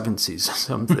 70s or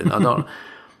something.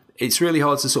 It's really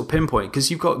hard to sort of pinpoint because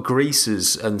you've got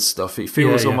greases and stuff. It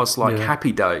feels almost like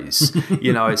Happy Days.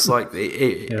 It's like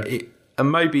and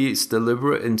maybe it's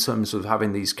deliberate in terms of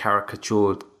having these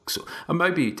caricatured. And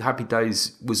maybe Happy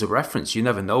Days was a reference. You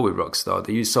never know with Rockstar.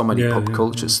 They use so many pop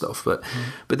culture stuff. But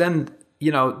then,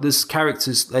 there's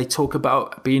characters, they talk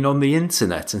about being on the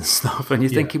internet and stuff. And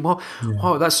you're thinking, wow,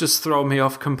 that's just thrown me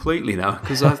off completely now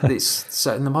because it's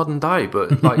set in the modern day.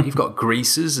 But like you've got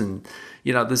greasers and,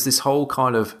 there's this whole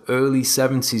kind of early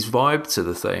 70s vibe to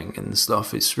the thing and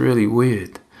stuff. It's really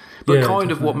weird. But kind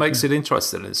of what makes it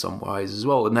interesting in some ways as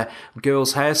well. And the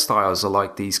girls' hairstyles are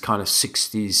like these kind of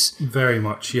 60s... Very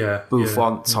much,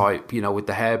 bouffant type, with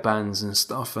the hairbands and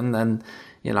stuff. And then,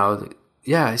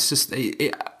 it's just...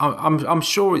 I'm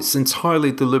sure it's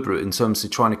entirely deliberate in terms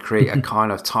of trying to create a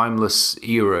kind of timeless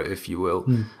era, if you will.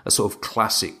 A sort of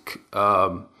classic...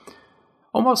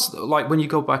 almost like when you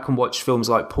go back and watch films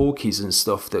like Porky's and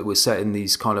stuff that were set in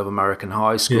these kind of American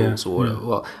high schools or whatever.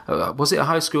 Well, was it a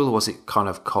high school or was it kind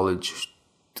of college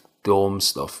dorm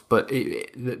stuff, but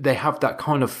they have that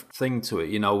kind of thing to it,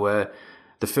 you know, where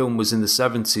the film was in the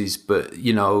 70s, but,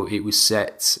 you know, it was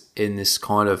set in this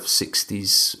kind of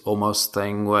 60s almost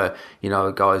thing where, you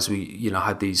know, guys, we, you know,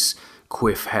 had these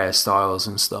quiff hairstyles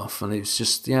and stuff. And it was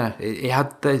just, yeah, it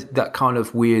had that kind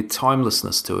of weird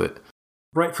timelessness to it.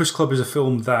 Breakfast Club is a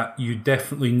film that you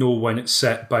definitely know when it's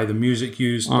set by the music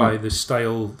used, by the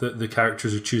style that the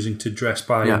characters are choosing to dress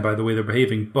by, and by the way they're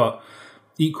behaving, but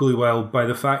equally well by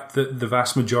the fact that the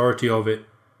vast majority of it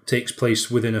takes place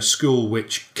within a school,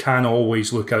 which can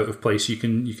always look out of place. You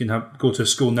can go to a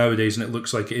school nowadays and it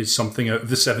looks like it is something out of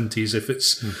the 70s if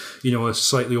it's you know, a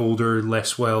slightly older,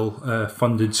 less well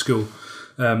funded school.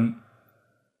 And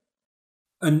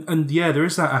yeah, there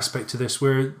is that aspect to this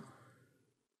where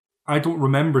I don't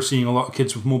remember seeing a lot of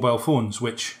kids with mobile phones,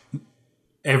 which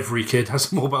every kid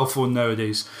has a mobile phone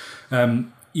nowadays.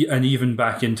 And even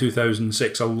back in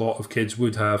 2006, a lot of kids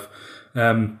would have.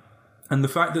 And the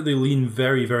fact that they lean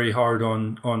very, very hard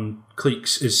on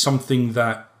cliques is something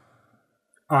that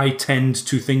I tend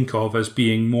to think of as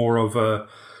being more of a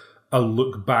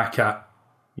look back at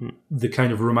the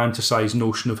kind of romanticized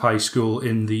notion of high school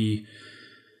in the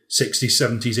 60s,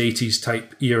 70s, 80s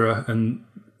type era. And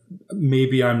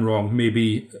maybe I'm wrong.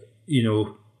 Maybe, you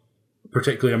know,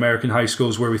 particularly American high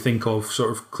schools where we think of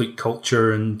sort of clique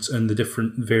culture and the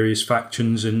different various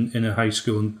factions in a high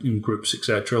school and in groups,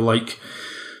 etc., like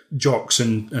jocks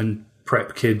and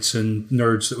prep kids and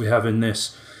nerds that we have in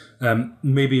this.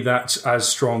 Maybe that's as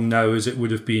strong now as it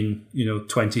would have been, you know,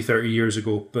 20, 30 years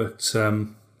ago. But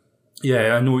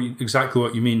yeah, I know exactly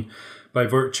what you mean. By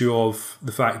virtue of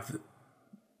the fact that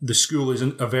the school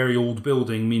isn't a very old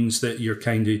building means that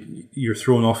you're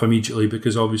thrown off immediately,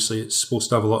 because obviously it's supposed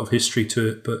to have a lot of history to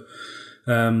it. But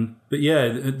yeah,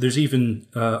 there's even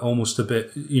almost a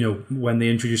bit, you know, when they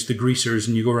introduce the greasers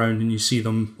and you go around and you see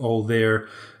them all there,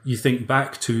 you think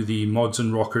back to the mods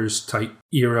and rockers type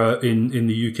era in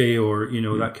the UK, or, you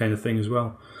know, that kind of thing as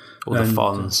well. Or the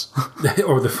Fonz.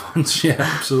 Or the Fonz, yeah,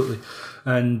 absolutely.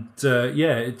 And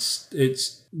yeah,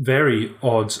 it's very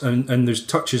odd, and there's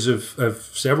touches of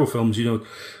several films. You know,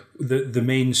 the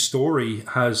main story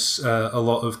has a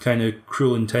lot of kind of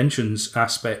Cruel Intentions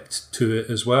aspect to it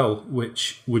as well,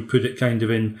 which would put it kind of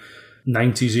in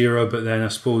 90s era, but then I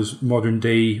suppose modern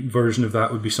day version of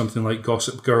that would be something like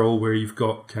Gossip Girl, where you've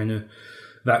got kind of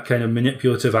that kind of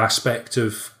manipulative aspect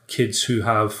of kids who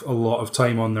have a lot of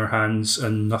time on their hands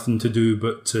and nothing to do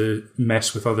but to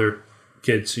mess with other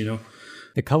kids, you know.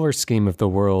 The color scheme of the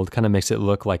world kind of makes it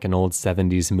look like an old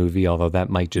 70s movie, although that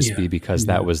might just be because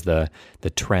that was the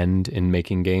trend in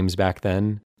making games back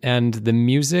then. And the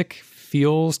music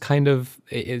feels kind of,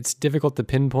 it's difficult to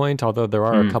pinpoint, although there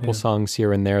are a couple songs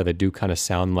here and there that do kind of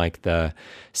sound like the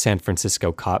San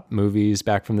Francisco cop movies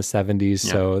back from the 70s.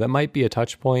 Yeah. So that might be a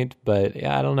touch point, but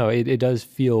yeah, I don't know. It does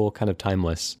feel kind of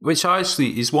timeless. Which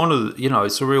actually is one of the, you know,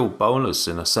 it's a real bonus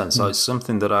in a sense. It's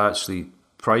something that I actually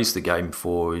praise the game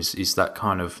for is that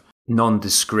kind of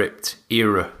nondescript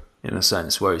era, in a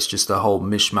sense, where it's just a whole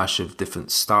mishmash of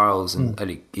different styles, and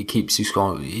it keeps you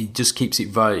going. It just keeps it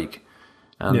vague,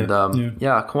 and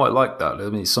I quite like that. I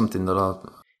mean, it's something that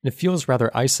it feels rather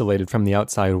isolated from the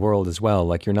outside world as well.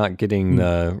 Like you're not getting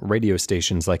the radio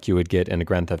stations like you would get in a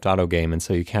Grand Theft Auto game, and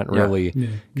so you can't really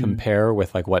compare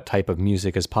with like what type of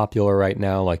music is popular right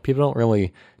now. Like people don't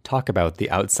really talk about the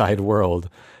outside world,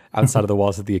 outside of the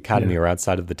walls of the academy or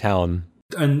outside of the town.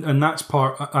 And that's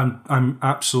part, I'm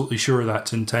absolutely sure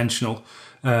that's intentional,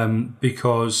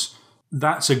 because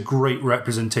that's a great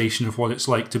representation of what it's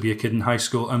like to be a kid in high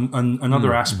school. And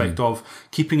another aspect of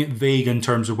keeping it vague in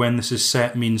terms of when this is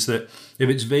set means that if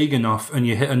it's vague enough and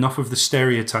you hit enough of the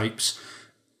stereotypes,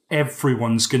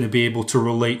 everyone's going to be able to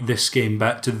relate this game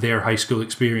back to their high school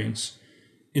experience.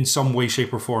 In some way,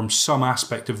 shape or form, some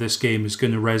aspect of this game is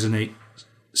going to resonate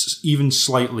even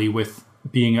slightly with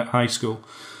being at high school.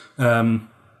 And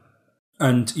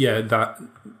yeah, that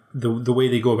the way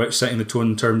they go about setting the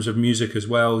tone in terms of music as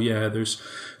well, yeah, there's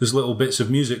little bits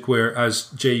of music where, as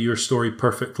Jay, your story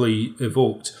perfectly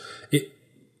evoked,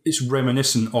 it's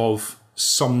reminiscent of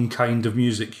some kind of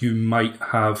music you might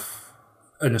have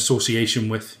an association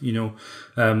with, you know.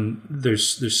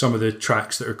 There's some of the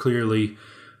tracks that are clearly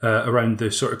around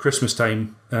the sort of Christmas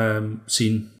time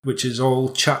scene, which is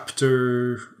all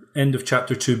end of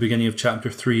chapter 2, beginning of chapter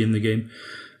 3 in the game,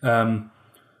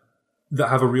 that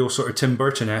have a real sort of Tim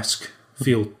Burton-esque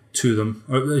feel to them.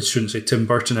 Or I shouldn't say Tim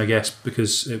Burton, I guess,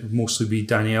 because it would mostly be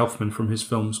Danny Elfman from his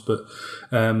films. But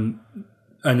and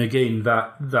again,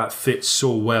 that fits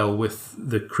so well with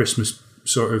the Christmas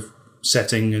sort of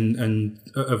setting and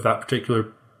of that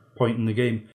particular point in the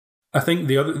game. I think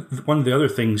one of the other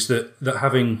things that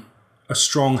having a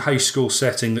strong high school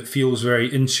setting that feels very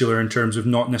insular in terms of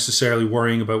not necessarily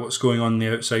worrying about what's going on in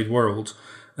the outside world,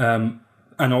 and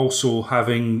also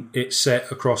having it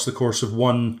set across the course of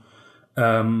one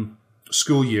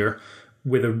school year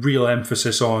with a real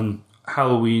emphasis on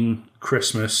Halloween,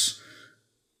 Christmas,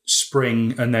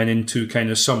 spring, and then into kind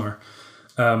of summer.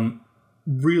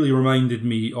 Really reminded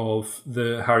me of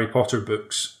the Harry Potter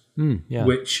books,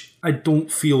 which I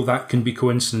don't feel that can be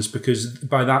coincidence, because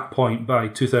by that point, by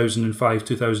 2005,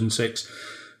 2006,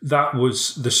 that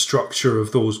was the structure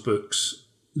of those books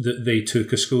that they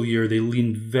took a school year. They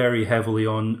leaned very heavily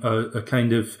on a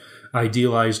kind of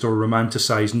idealized or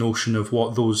romanticized notion of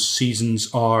what those seasons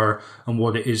are and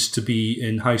what it is to be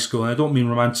in high school. And I don't mean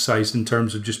romanticized in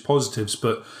terms of just positives,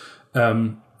 but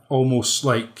almost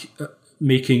like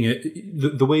making it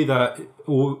the way that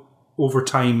over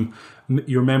time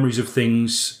your memories of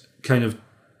things kind of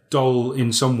dull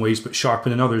in some ways but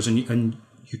sharpen in others, and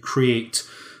you create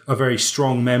a very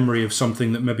strong memory of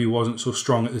something that maybe wasn't so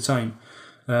strong at the time.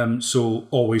 So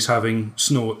always having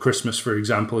snow at Christmas, for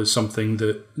example, is something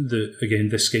that again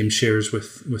this game shares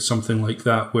with something like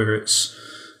that, where it's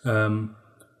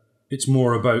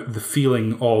more about the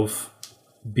feeling of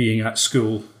being at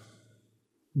school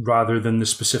rather than the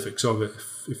specifics of it,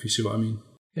 if you see what I mean.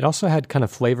 It also had kind of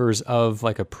flavors of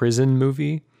like a prison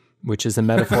movie, which is a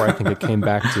metaphor I think it came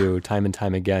back to time and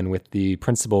time again, with the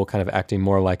principal kind of acting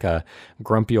more like a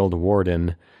grumpy old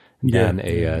warden than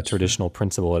a traditional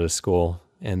principal at a school,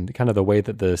 and kind of the way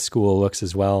that the school looks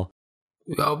as well.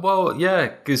 Well, yeah,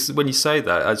 because when you say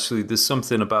that, actually, there's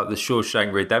something about the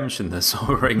Shawshank Redemption that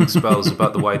sort of rings bells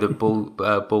about the way that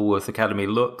Bulworth Academy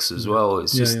looks as well.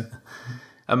 It's just... Yeah.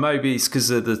 And maybe it's because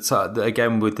of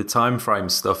again with the time frame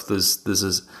stuff. There's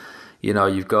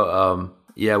you've got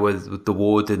with the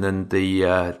warden and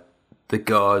the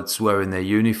guards wearing their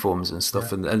uniforms and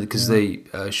stuff, and because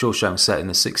Shawshank's set in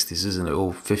the 60s, isn't it,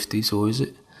 or 50s, or is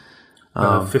it?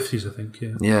 50s, I think.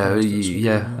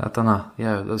 Yeah. I don't know.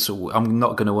 Yeah, I'm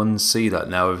not going to unsee that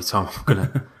now. Every time I'm going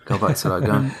to go back to that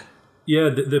game. Yeah,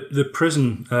 the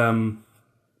prison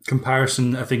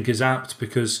comparison I think is apt,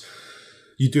 because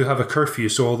you do have a curfew,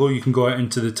 so although you can go out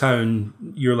into the town,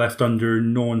 you're left under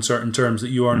no uncertain terms that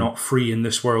you are not free in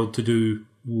this world to do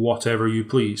whatever you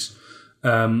please.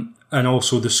 And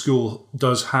also the school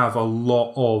does have a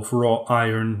lot of wrought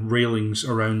iron railings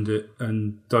around it,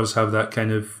 and does have that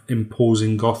kind of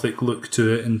imposing Gothic look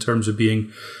to it in terms of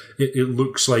being, it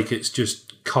looks like it's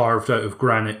just carved out of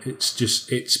granite.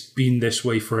 It's been this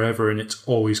way forever, and it's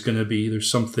always going to be.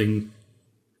 There's something...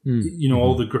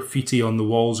 all the graffiti on the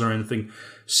walls or anything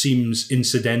seems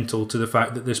incidental to the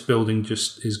fact that this building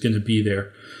just is going to be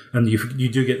there. And you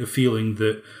do get the feeling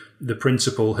that the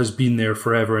principal has been there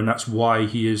forever, and that's why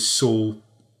he is so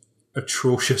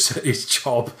atrocious at his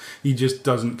job. He just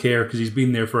doesn't care, because he's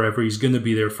been there forever, he's going to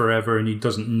be there forever, and he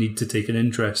doesn't need to take an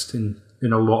interest in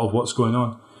a lot of what's going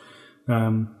on.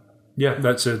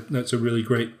 That's a really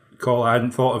great call. I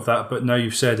hadn't thought of that, but now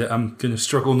you've said it, I'm going to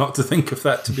struggle not to think of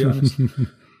that, to be honest.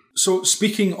 So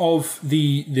speaking of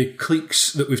the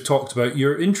cliques that we've talked about,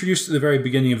 you're introduced at the very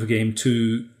beginning of the game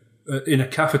to, in a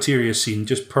cafeteria scene,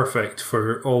 just perfect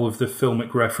for all of the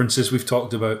filmic references we've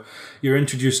talked about. You're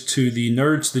introduced to the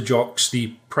nerds, the jocks, the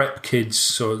prep kids,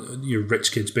 so your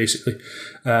rich kids basically,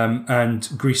 and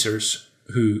greasers,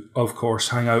 who of course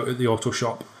hang out at the auto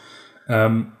shop.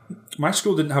 My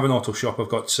school didn't have an auto shop, I've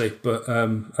got to say, but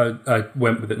I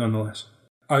went with it nonetheless.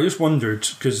 I just wondered,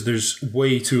 because there's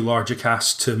way too large a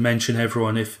cast to mention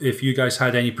everyone, if you guys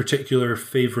had any particular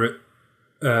favourite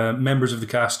members of the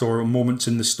cast or moments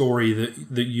in the story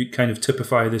that you kind of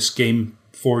typify this game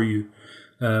for you.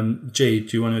 Jay, do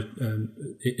you want to,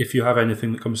 if you have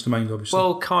anything that comes to mind, obviously?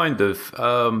 Well, kind of.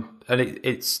 And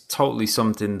it's totally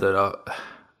something that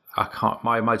I can't,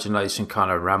 my imagination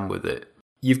kind of ran with it.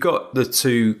 You've got the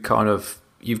two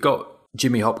you've got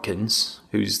Jimmy Hopkins,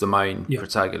 who's the main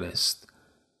protagonist.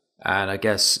 And I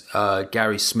guess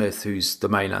Gary Smith, who's the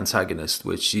main antagonist,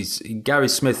 Gary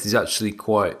Smith is actually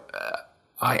quite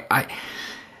a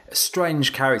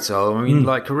strange character. I mean,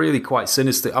 like really quite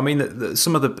sinister. I mean,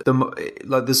 some of the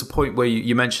like, there's a point where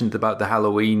you mentioned about the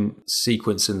Halloween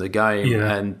sequence in the game,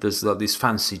 and there's like this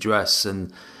fancy dress,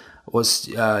 and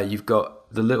you've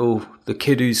got the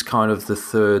kid who's kind of the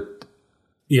third.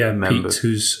 Yeah, member. Pete,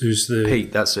 who's the...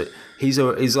 Pete, that's it. He's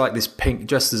like this pink,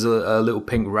 dressed as a little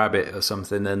pink rabbit or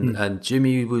something, and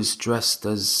Jimmy was dressed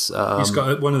as... he's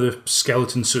got one of the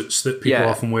skeleton suits that people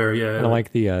often wear, I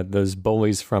like those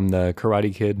bullies from the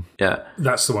Karate Kid. Yeah.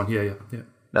 That's the one, yeah.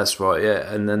 That's right,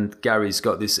 yeah. And then Gary's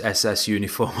got this SS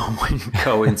uniform on when you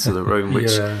go into the room,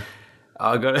 which...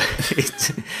 I got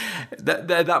at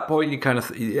that point. You kind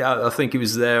of, I think it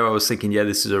was there. I was thinking, yeah,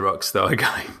 this is a Rockstar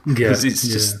game because it's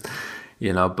just,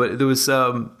 But there was,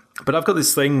 but I've got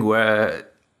this thing where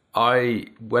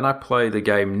when I play the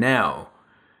game now,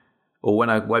 or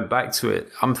when I went back to it,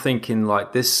 I'm thinking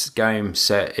like this game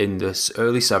set in the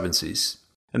early 70s.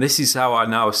 And this is how I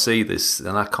now see this,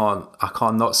 and I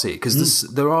can't not see it because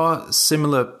there are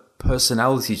similar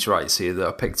personality traits here that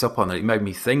I picked up on, and it made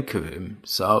me think of him.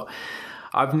 So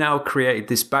I've now created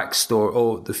this backstory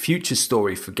or the future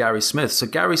story for Gary Smith. So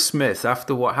Gary Smith,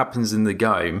 after what happens in the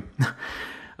game,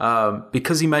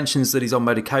 because he mentions that he's on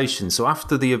medication, so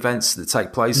after the events that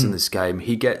take place in this game,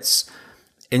 he gets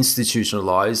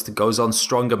institutionalized, goes on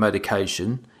stronger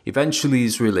medication, eventually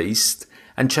is released,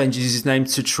 and changes his name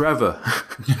to Trevor.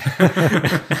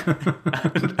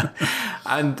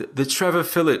 and the Trevor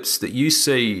Phillips that you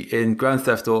see in Grand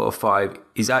Theft Auto 5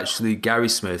 is actually Gary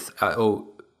Smith, Gary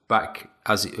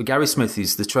Smith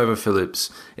is the Trevor Phillips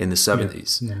in the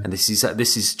 70s. Yeah. And this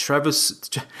is Trevor's...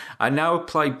 I now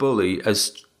play Bully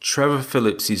as Trevor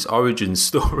Phillips' origin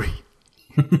story.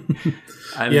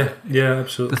 And yeah,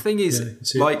 absolutely. The thing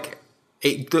is, like...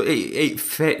 It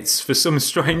fits for some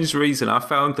strange reason. I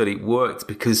found that it worked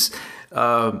because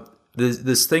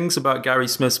there's things about Gary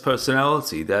Smith's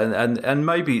personality there, and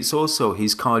maybe it's also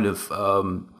his kind of.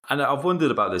 And I've wondered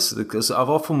about this because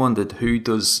I've often wondered who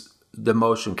does the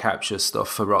motion capture stuff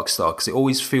for Rockstar, because it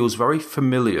always feels very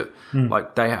familiar.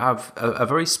 Like they have a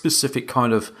very specific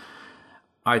kind of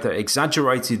either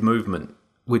exaggerated movement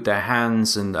with their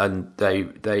hands, and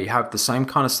they have the same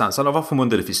kind of stance. And I've often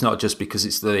wondered if it's not just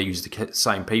because they use the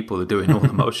same people who are doing all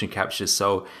the motion captures,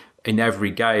 so in every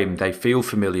game they feel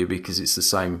familiar because it's the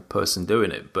same person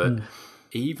doing it. But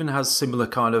he even has similar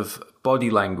kind of body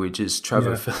language as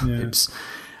Trevor Phillips. Yeah.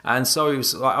 And so it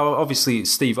was like, obviously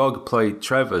Steve Ogg played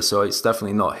Trevor, so it's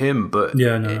definitely not him. But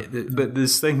but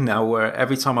this thing now where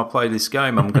every time I play this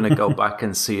game, I'm going to go back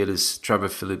and see it as Trevor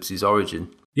Phillips'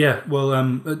 origin. Yeah, well,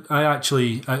 I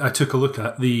took a look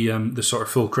at the sort of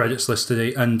full credits list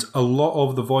today, and a lot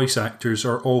of the voice actors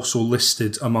are also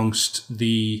listed amongst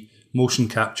the motion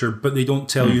capture, but they don't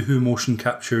tell you who motion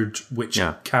captured which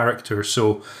character.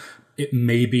 So it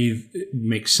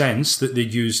makes sense that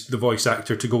they'd use the voice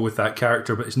actor to go with that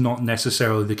character, but it's not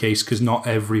necessarily the case because not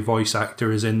every voice actor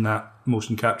is in that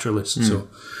motion capture list. So,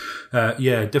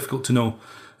 difficult to know.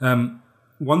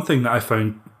 One thing that I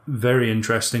found very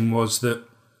interesting was that,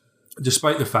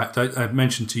 despite the fact I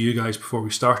mentioned to you guys before we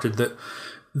started that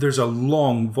there's a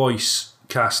long voice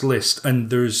cast list and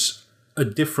there's a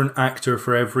different actor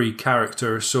for every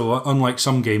character. So unlike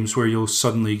some games where you'll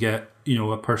suddenly get,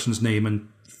 a person's name and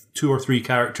 2 or 3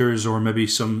 characters, or maybe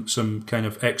some kind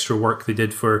of extra work they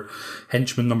did for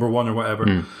henchman number 1 or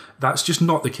whatever, that's just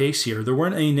not the case here. There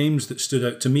weren't any names that stood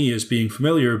out to me as being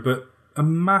familiar, but a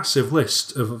massive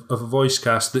list of a voice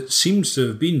cast that seems to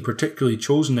have been particularly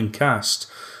chosen and cast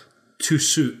to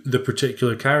suit the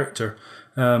particular character,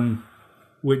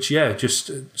 which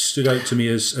just stood out to me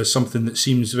as something that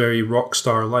seems very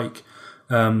Rockstar-like.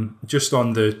 Just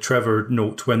on the Trevor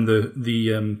note, when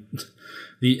the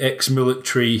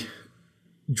ex-military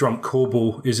drunk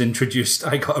hobo is introduced,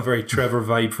 I got a very Trevor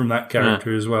vibe from that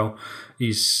character as well.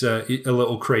 He's a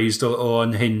little crazed, a little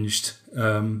unhinged,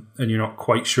 and you're not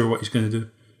quite sure what he's going to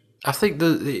do. I think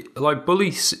Bully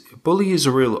is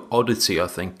a real oddity, I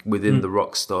think, within the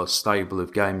Rockstar stable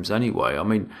of games anyway. I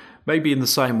mean, maybe in the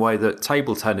same way that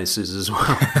table tennis is as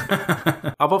well.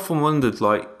 I've often wondered,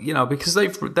 because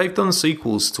they've done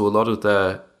sequels to a lot of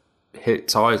their hit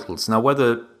titles. Now,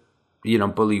 whether,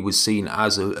 Bully was seen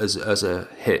as a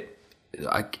hit,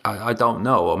 I don't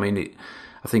know. I mean,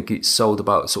 I think it sold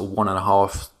about sort of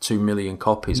 1.5-2 million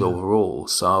copies overall,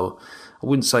 so I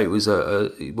wouldn't say it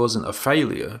wasn't a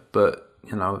failure, but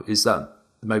is that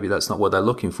maybe that's not what they're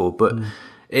looking for? But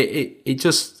it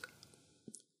just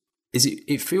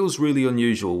it feels really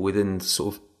unusual within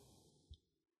sort of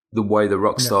the way the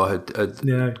Rockstar had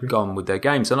gone with their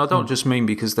games, and I don't just mean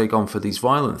because they've gone for these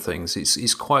violent things.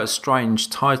 It's quite a strange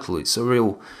title. It's a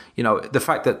real the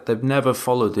fact that they've never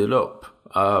followed it up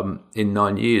in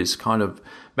 9 years kind of.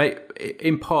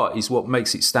 In part, is what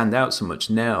makes it stand out so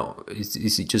much now.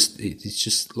 It's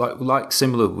just like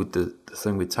similar with the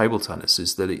thing with table tennis,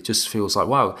 is that it just feels like,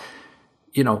 wow,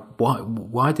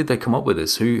 why did they come up with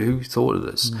this? Who thought of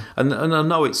this? And I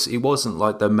know it wasn't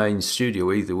like their main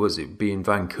studio either, was it? Being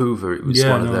Vancouver, it was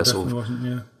one of their sort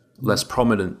of less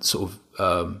prominent sort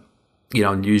of.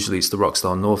 And usually it's the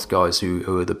Rockstar North guys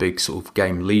who are the big sort of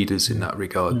game leaders in that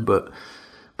regard.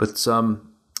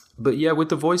 But yeah, with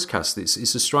the voice cast, it's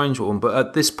a strange one. But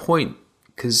at this point,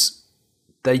 because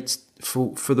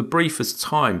for the briefest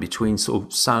time between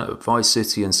sort of Vice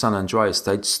City and San Andreas,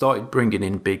 they'd started bringing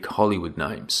in big Hollywood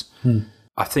names.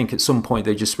 I think at some point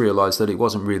they just realised that it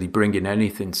wasn't really bringing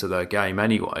anything to their game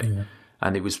anyway,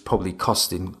 and it was probably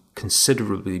costing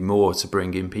considerably more to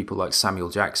bring in people like Samuel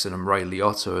Jackson and Ray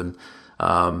Liotta and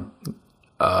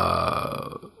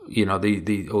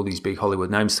all these big Hollywood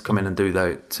names to come in and do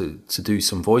to do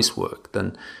some voice work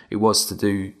than it was to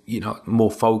do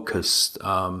more focused,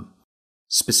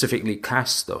 specifically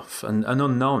cast stuff and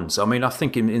unknowns. I mean, I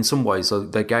think in some ways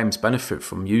their games benefit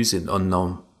from using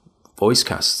unknown voice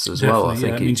casts as well. I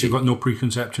think it means you've got no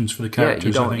preconceptions for the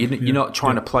characters. You're not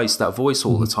trying to place that voice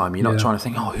all the time. You're not trying to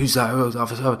think, oh, who's that?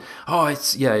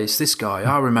 It's this guy.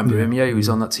 I remember him. Yeah, he was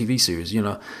on that TV series.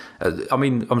 I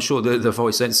mean, I'm sure the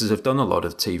voice actors have done a lot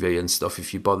of TV and stuff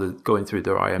if you bother going through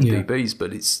their IMDb's,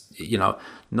 but it's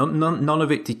none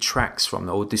of it detracts from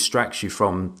or distracts you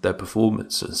from their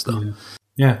performance and stuff.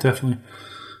 Yeah, definitely.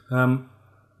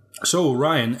 So,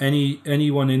 Ryan,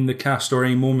 anyone in the cast or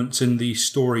any moments in the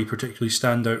story particularly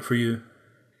stand out for you?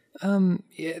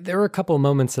 Yeah, there were a couple of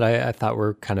moments that I thought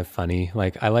were kind of funny.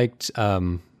 Like I liked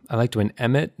when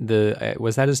Emmett,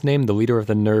 was that his name? The leader of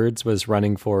the nerds was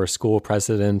running for school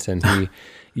president, and he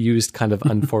used kind of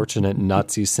unfortunate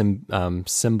Nazi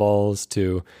symbols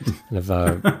to kind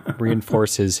of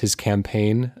reinforce his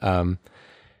campaign.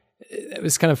 It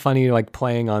was kind of funny, like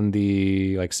playing on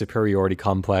the superiority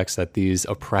complex that these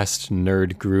oppressed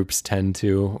nerd groups tend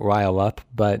to rile up.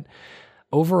 But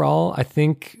overall, I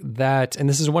think that, and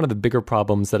this is one of the bigger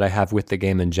problems that I have with the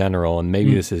game in general, and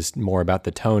maybe this is more about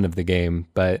the tone of the game,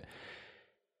 but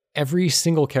every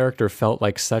single character felt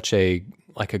like such a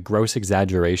gross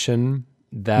exaggeration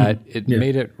that it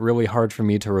made it really hard for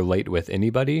me to relate with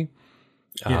anybody.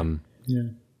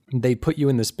 They put you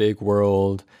in this big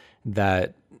world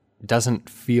that doesn't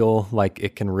feel like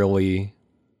it can really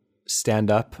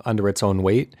stand up under its own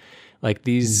weight. Like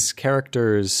these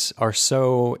characters are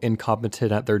so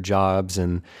incompetent at their jobs,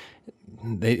 and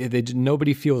they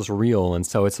nobody feels real. And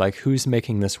so it's like, who's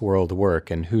making this world work?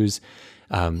 And who's,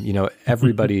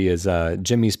 everybody is,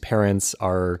 Jimmy's parents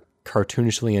are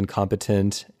cartoonishly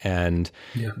incompetent, and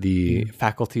the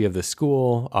faculty of the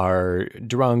school are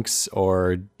drunks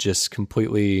or just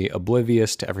completely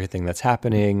oblivious to everything that's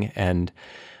happening. And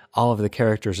all of the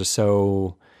characters are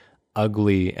so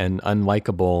ugly and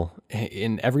unlikable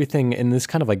in everything, in this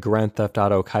kind of like Grand Theft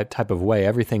Auto type of way.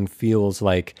 Everything feels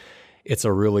like it's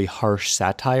a really harsh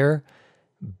satire,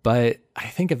 but I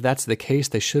think if that's the case,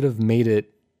 they should have made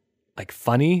it like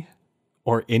funny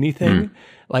or anything,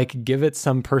 like give it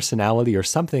some personality or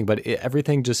something, but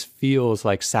everything just feels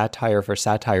like satire for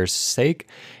satire's sake.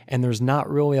 And there's not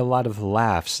really a lot of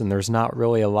laughs, and there's not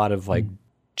really a lot of like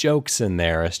jokes in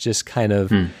there. It's just kind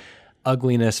of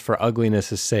ugliness for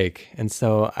ugliness' sake. And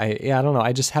so I don't know.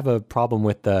 I just have a problem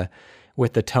with the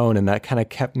tone, and that kind of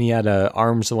kept me at an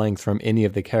arm's length from any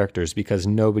of the characters because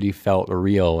nobody felt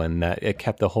real, and that it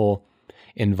kept the whole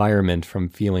environment from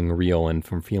feeling real and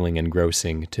from feeling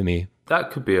engrossing to me.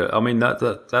 That could be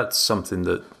that's something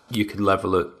that you could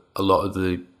level at a lot of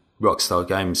the Rockstar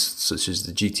games, such as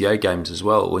the GTA games as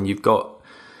well, when you've got.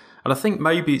 And I think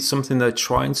maybe it's something they're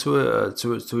trying to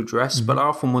address, but I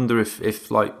often wonder if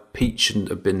like Pete shouldn't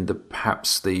have been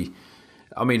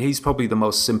he's probably the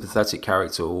most sympathetic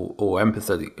character or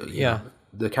empathetic,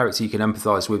 the character you can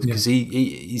empathize with, because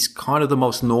he's kind of the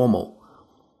most normal.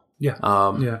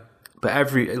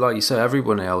 But like you say,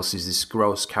 everyone else is this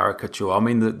gross caricature. I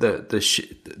mean,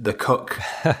 the cook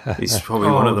is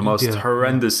probably one of the most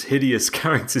horrendous, hideous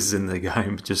characters in the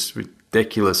game, just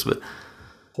ridiculous, but.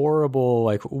 Horrible,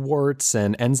 like warts,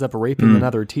 and ends up raping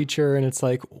another teacher, and it's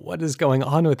like, what is going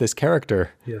on with this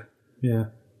character?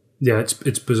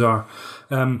 It's bizarre.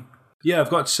 I've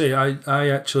got to say, I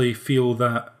actually feel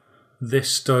that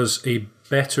this does a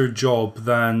better job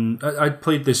than I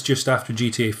played this just after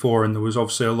GTA 4, and there was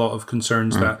obviously a lot of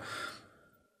concerns that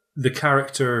the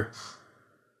character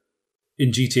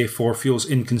in GTA 4 feels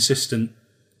inconsistent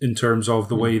in terms of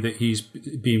the way that he's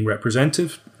being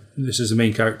represented. This is the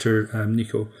main character,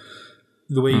 Nico.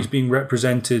 The way he's being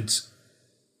represented,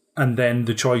 and then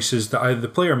the choices that either the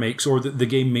player makes or that the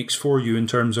game makes for you in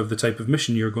terms of the type of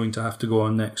mission you're going to have to go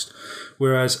on next.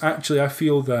 Whereas, actually, I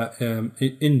feel that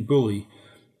in Bully,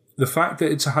 the fact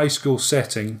that it's a high school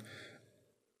setting,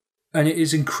 and it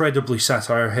is incredibly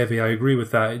satire-heavy, I agree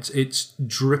with that. It's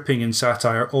dripping in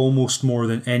satire almost more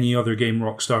than any other game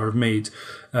Rockstar have made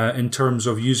in terms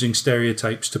of using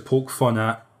stereotypes to poke fun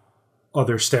at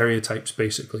other stereotypes,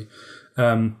 basically.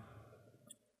 But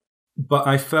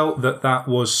I felt that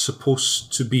was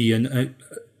supposed to be, and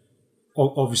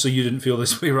obviously you didn't feel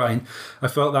this way, Ryan. I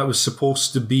felt that was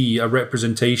supposed to be a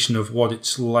representation of what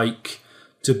it's like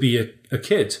to be a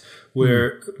kid,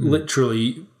 where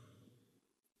literally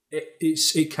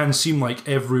it can seem like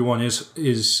everyone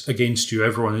is against you,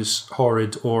 everyone is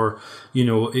horrid, or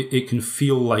it can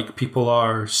feel like people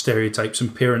are stereotypes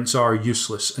and parents are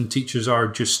useless and teachers are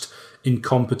just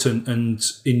incompetent and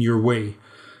in your way.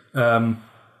 And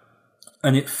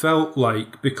it felt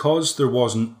like, because there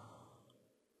weren't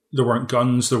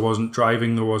guns, there wasn't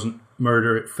driving, there wasn't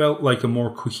murder, it felt like a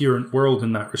more coherent world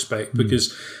in that respect,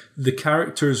 because the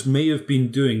characters may have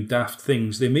been doing daft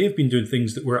things, they may have been doing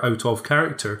things that were out of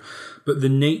character, but the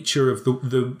nature of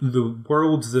the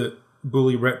world that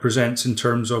Bully represents in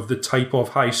terms of the type of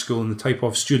high school and the type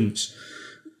of students,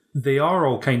 they are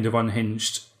all kind of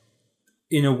unhinged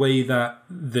in a way that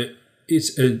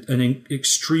it's an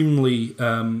extremely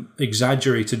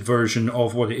exaggerated version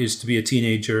of what it is to be a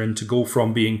teenager, and to go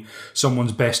from being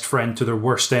someone's best friend to their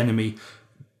worst enemy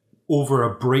over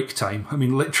a break time. I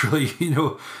mean, literally,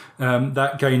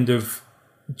 that kind of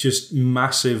just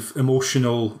massive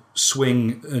emotional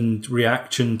swing and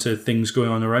reaction to things going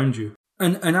on around you.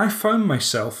 And I found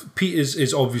myself, Pete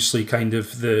is obviously kind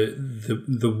of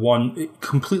the one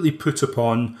completely put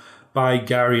upon by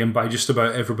Gary and by just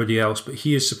about everybody else, but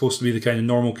he is supposed to be the kind of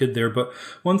normal kid there. But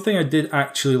one thing I did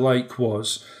actually like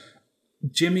was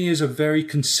Jimmy is a very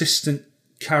consistent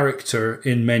character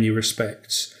in many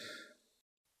respects.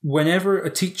 Whenever a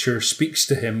teacher speaks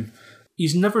to him,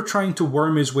 he's never trying to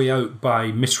worm his way out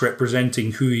by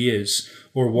misrepresenting who he is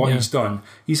or what he's done.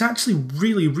 He's actually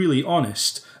really, really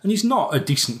honest. And he's not a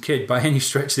decent kid by any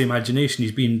stretch of the imagination.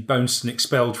 He's been bounced and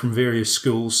expelled from various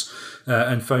schools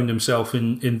and found himself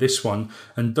in this one,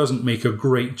 and doesn't make a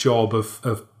great job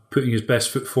of putting his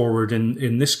best foot forward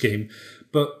in this game.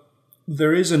 But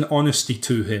there is an honesty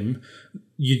to him.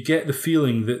 You get the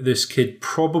feeling that this kid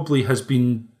probably has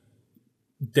been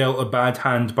dealt a bad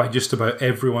hand by just about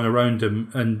everyone around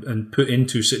him, and put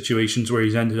into situations where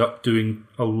he's ended up doing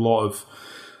a lot of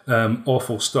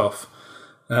awful stuff.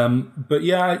 But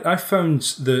yeah, I found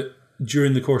that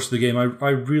during the course of the game, I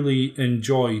really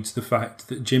enjoyed the fact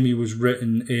that Jimmy was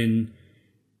written in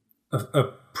a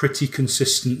pretty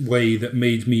consistent way that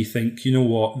made me think, you know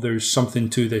what, there's something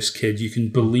to this kid. You can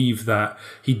believe that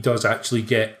he does actually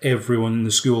get everyone in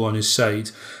the school on his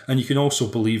side. And you can also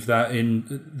believe that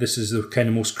this is the kind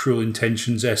of most Cruel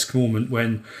Intentions-esque moment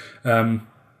when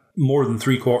more than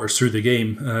 3/4 through the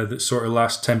game, that sort of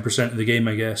last 10% of the game,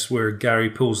 I guess, where Gary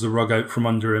pulls the rug out from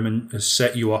under him and has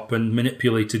set you up and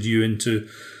manipulated you into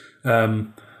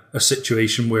a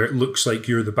situation where it looks like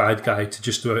you're the bad guy to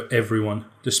just about everyone,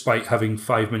 despite having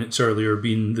 5 minutes earlier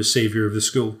been the saviour of the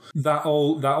school. That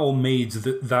all made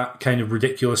that kind of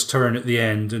ridiculous turn at the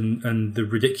end, and the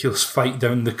ridiculous fight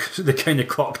down the kind of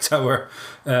clock tower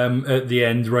at the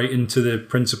end, right into the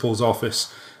principal's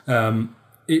office.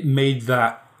 It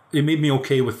made me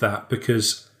okay with that,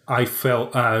 because I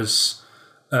felt as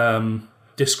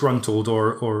disgruntled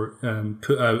or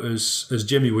put out as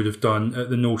Jimmy would have done at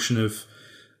the notion of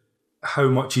how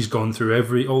much he's gone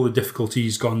through, all the difficulty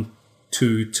he's gone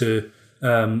to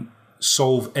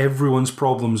solve everyone's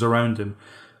problems around him.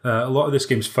 A lot of this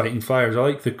game's fighting fires. I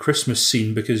like the Christmas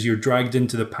scene because you're dragged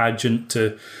into the pageant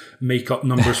to make up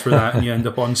numbers for that, and you end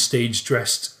up on stage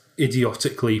dressed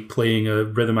idiotically playing a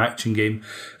rhythm action game,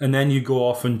 and then you go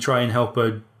off and try and help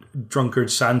a drunkard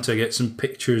Santa get some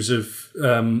pictures of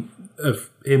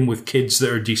him with kids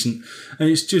that are decent, and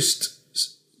it's just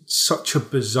such a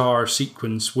bizarre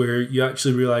sequence where you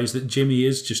actually realise that Jimmy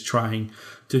is just trying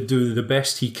to do the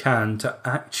best he can to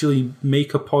actually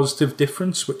make a positive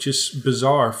difference, which is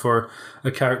bizarre for a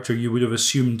character you would have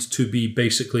assumed to be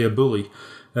basically a bully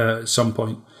at some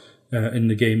point in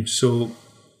the game. So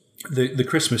the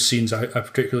Christmas scenes I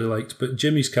particularly liked, but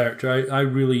Jimmy's character I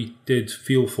really did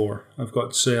feel for. I've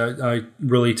got to say I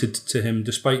related to him,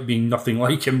 despite being nothing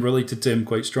like him, related to him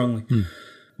quite strongly.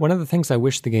 One of the things I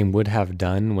wish the game would have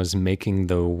done was making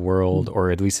the world, or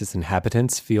at least its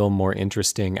inhabitants, feel more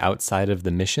interesting outside of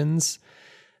the missions.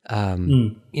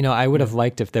 I would have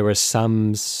liked if there was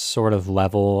some sort of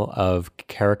level of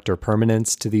character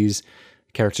permanence to these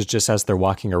characters just as they're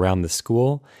walking around the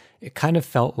school. It kind of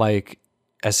felt like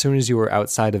as soon as you were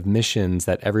outside of missions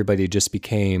that everybody just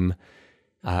became,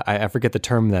 I forget the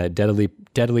term that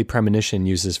Deadly Premonition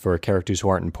uses for characters who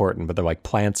aren't important, but they're like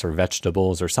plants or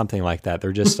vegetables or something like that.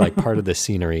 They're just like part of the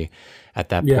scenery at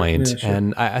that point. Yeah, sure.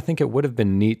 And I think it would have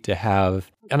been neat to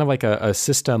have kind of like a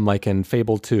system like in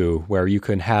Fable 2 where you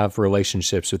can have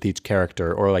relationships with each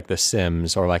character, or like The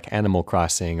Sims or like Animal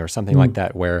Crossing or something like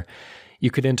that, where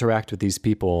you could interact with these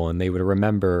people and they would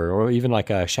remember, or even like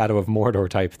a Shadow of Mordor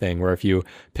type thing, where if you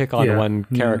pick on one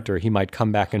character, he might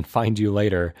come back and find you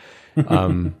later.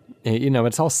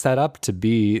 It's all set up to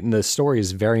be, the story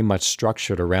is very much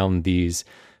structured around these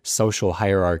social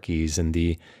hierarchies and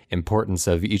the importance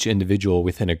of each individual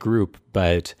within a group,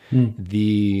 but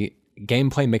the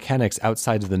gameplay mechanics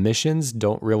outside of the missions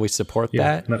don't really support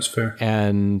that. That's fair.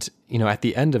 And, at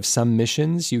the end of some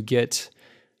missions, you get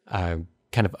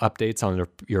kind of updates on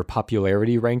your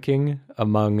popularity ranking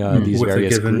among these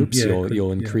various groups.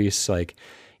 You'll increase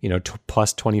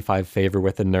plus 25 favor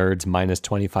with the nerds, minus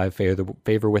 25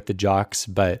 favor with the jocks.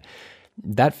 But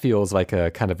that feels like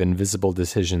a kind of invisible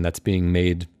decision that's being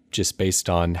made just based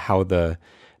on how the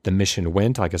mission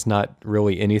went. Like, it's not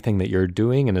really anything that you're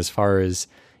doing. And as far as,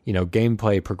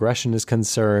 gameplay progression is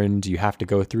concerned, you have to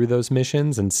go through those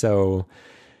missions. And so,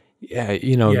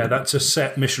 that's a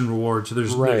set mission reward. So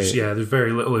there's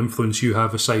very little influence you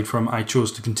have aside from I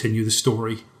chose to continue the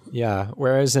story. Yeah.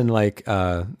 Whereas in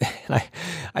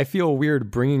I feel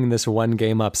weird bringing this one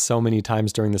game up so many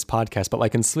times during this podcast, but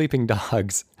like in Sleeping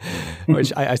Dogs,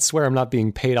 which I swear I'm not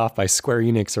being paid off by Square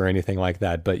Enix or anything like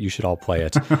that, but you should all play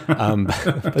it.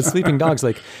 But Sleeping Dogs,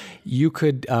 you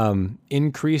could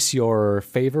increase your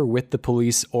favor with the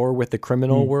police or with the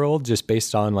criminal world just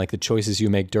based on the choices you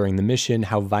make during the mission,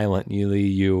 how violently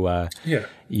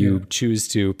you choose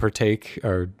to partake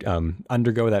or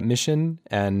undergo that mission,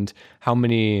 and how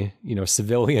many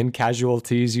civilian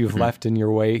casualties you've left in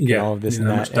your wake, and all of this and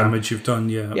that, how much damage you've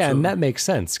done. And that makes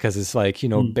sense because it's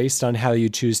based on how you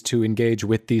choose to engage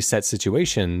with these set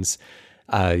situations.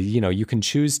 You can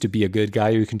choose to be a good guy,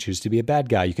 or you can choose to be a bad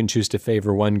guy. You can choose to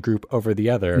favor one group over the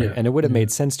other. And it would have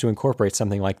made sense to incorporate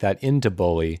something like that into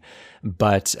Bully,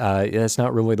 but that's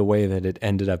not really the way that it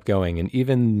ended up going. And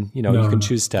even, you can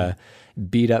choose to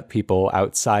beat up people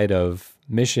outside of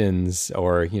missions,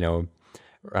 or,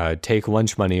 take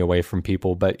lunch money away from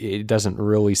people, but it doesn't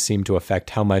really seem to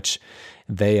affect how much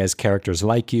they as characters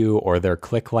like you or their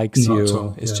clique likes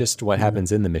you. It's just what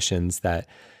happens in the missions that...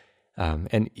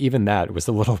 and even that was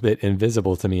a little bit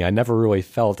invisible to me. I never really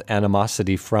felt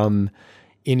animosity from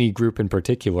any group in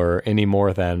particular any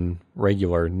more than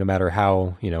regular, no matter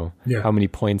how, how many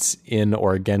points in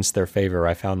or against their favor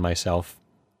I found myself.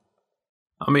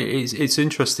 I mean, it's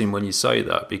interesting when you say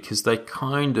that, because they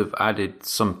kind of added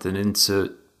something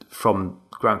from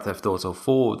Grand Theft Auto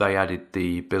 4. They added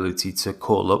the ability to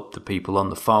call up the people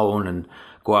on the phone and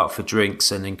go out for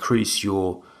drinks and increase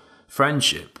your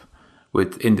friendship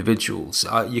with individuals.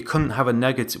 You couldn't have a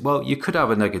negative... Well, you could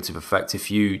have a negative effect if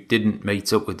you didn't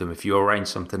meet up with them. If you arranged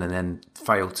something and then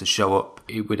failed to show up,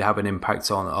 it would have an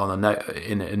impact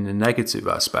in a negative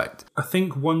aspect. I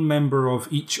think one member of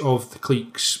each of the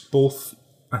cliques, both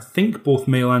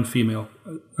male and female,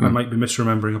 I might be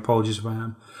misremembering, apologies if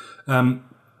I am,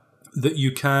 that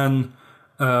you can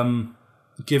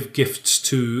give gifts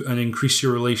to and increase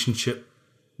your relationship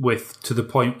with, to the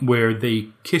point where they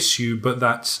kiss you, but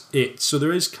that's it. So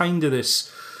there is kind of this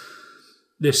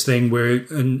thing where,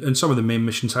 and some of the main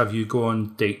missions have you go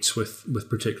on dates with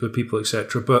particular people,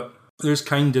 etc. But there's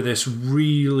kind of this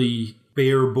really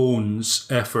bare bones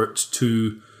effort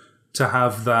to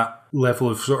have that level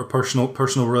of sort of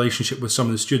personal relationship with some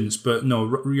of the students. But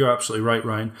no, you're absolutely right,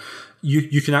 Ryan.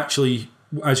 You can actually,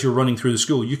 as you're running through the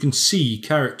school, you can see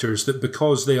characters that,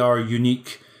 because they are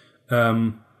unique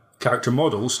character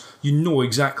models, you know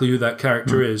exactly who that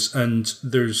character is, and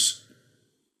there's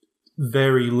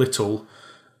very little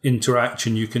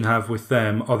interaction you can have with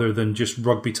them other than just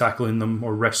rugby tackling them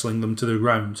or wrestling them to the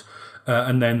ground.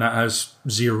 And then that has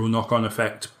zero knock-on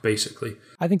effect, basically.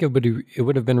 I think it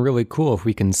would have been really cool if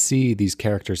we can see these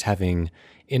characters having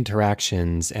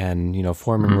interactions and,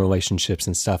 forming relationships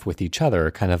and stuff with each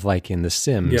other, kind of like in The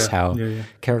Sims,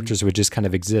 characters would just kind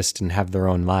of exist and have their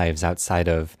own lives outside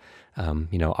of,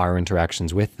 our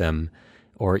interactions with them.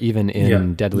 Or even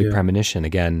in Deadly Premonition,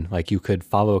 again, you could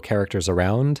follow characters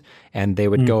around and they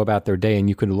would go about their day, and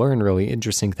you could learn really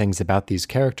interesting things about these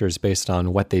characters based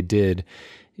on what they did,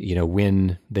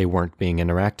 when they weren't being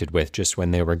interacted with, just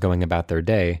when they were going about their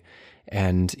day.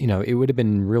 And, it would have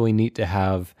been really neat to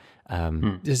have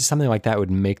something like that would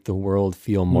make the world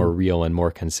feel more real and more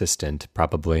consistent,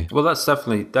 probably. Well,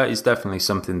 that is definitely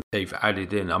something they've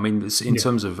added in. I mean, in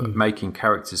terms of making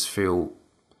characters feel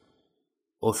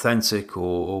authentic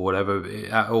or whatever,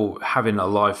 or having a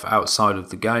life outside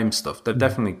of the game stuff, they've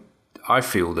definitely... I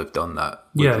feel they've done that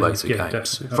with later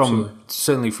games.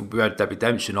 Certainly from Red Dead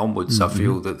Redemption onwards, I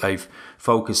feel that they've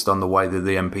focused on the way that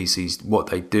the NPCs, what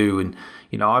they do, and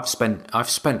I've spent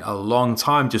a long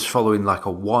time just following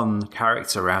a one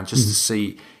character around just to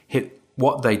see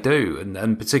what they do,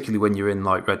 and particularly when you're in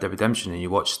like Red Dead Redemption and you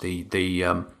watch the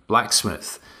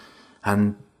blacksmith,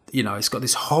 and it's got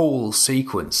this whole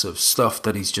sequence of stuff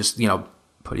that he's just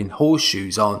putting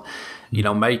horseshoes on,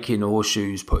 making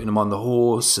horseshoes, putting them on the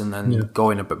horse, and then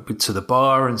going to the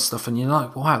bar and stuff, and you're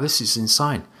like, wow, this is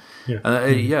insane.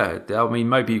 I mean,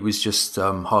 maybe it was just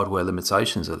hardware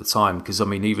limitations at the time, because I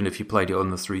mean, even if you played it on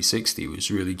the 360, it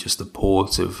was really just a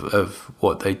port of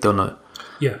what they'd done.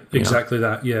 Exactly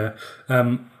that.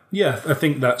 I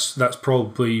think that's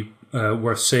probably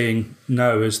worth saying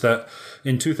now, is that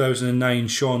in 2009,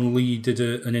 Sean Lee did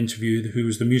an interview, who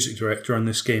was the music director on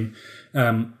this game,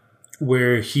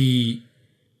 where he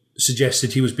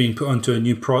suggested he was being put onto a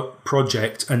new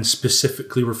project and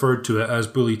specifically referred to it as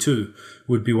Bully 2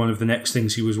 would be one of the next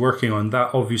things he was working on.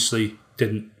 That obviously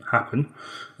didn't happen.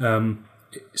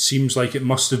 It seems like it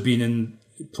must have been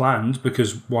planned,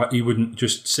 because he wouldn't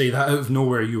just say that out of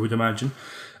nowhere, you would imagine.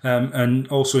 And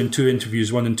also in two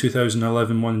interviews, one in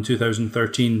 2011, one in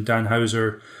 2013, Dan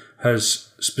Houser has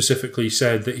specifically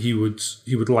said that he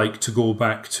would like to go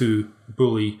back to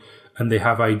Bully, and they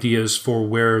have ideas for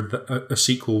where a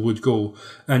sequel would go.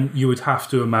 And you would have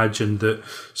to imagine that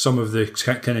some of the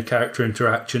kind of character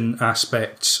interaction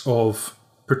aspects of,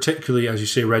 particularly, as you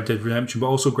say, Red Dead Redemption, but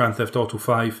also Grand Theft Auto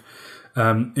 5,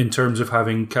 in terms of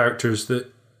having characters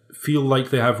that feel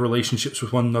like they have relationships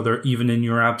with one another even in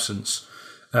your absence,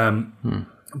 but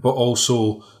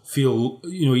also feel,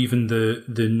 even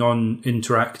the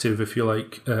non-interactive, if you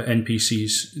like,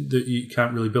 NPCs that you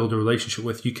can't really build a relationship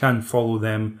with, you can follow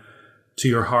them to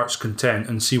your heart's content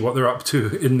and see what they're up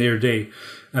to in their day.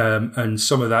 And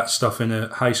some of that stuff in a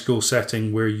high school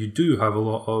setting where you do have a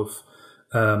lot of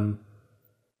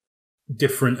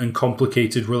different and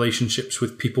complicated relationships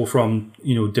with people from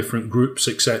different groups,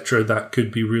 etc., that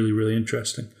could be really, really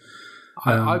interesting.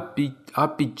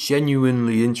 I'd be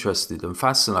genuinely interested and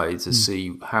fascinated to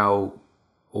see how,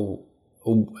 or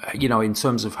in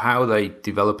terms of how they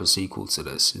develop a sequel to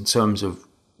this, in terms of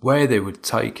where they would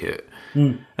take it,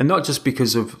 and not just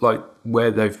because of like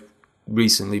where they've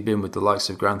recently been with the likes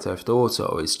of Grand Theft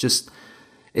Auto. It's just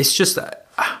that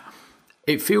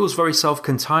it feels very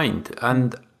self-contained,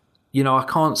 and I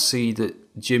can't see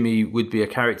that Jimmy would be a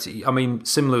character. I mean,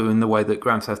 similar in the way that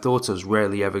Grand Theft Autos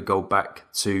rarely ever go back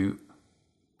to,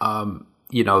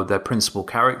 their principal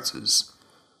characters,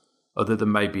 other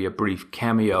than maybe a brief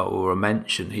cameo or a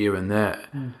mention here and there.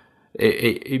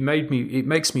 It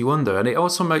makes me wonder, and it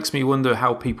also makes me wonder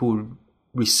how people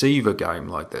receive a game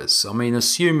like this. I mean,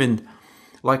 assuming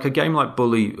like a game like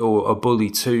Bully or a Bully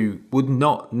 2 would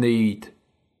not need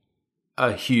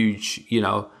a huge,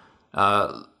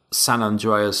 San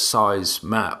Andreas size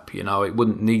map, it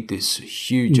wouldn't need this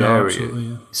huge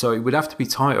area. So it would have to be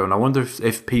tighter. And I wonder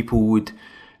if people would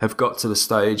have got to the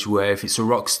stage where, if it's a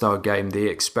Rockstar game, they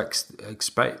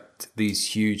expect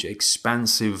these huge,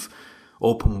 expansive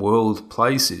open world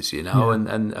places,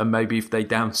 and maybe if they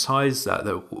downsize that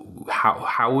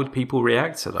how would people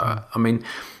react to that? I mean,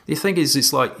 the thing is,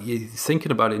 it's like, you're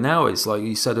thinking about it now, it's like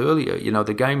you said earlier,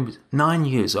 the game's 9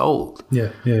 years old.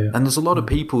 And there's a lot of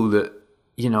people that,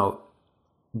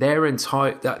 their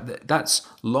entire that's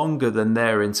longer than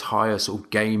their entire sort of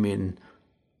gaming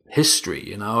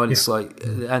history, and it's like,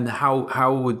 and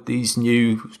how would these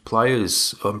new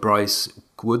players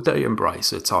would they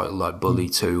embrace a title like Bully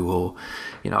 2, or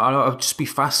I'd just be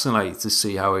fascinated to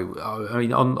see how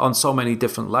on so many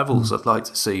different levels. I'd like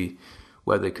to see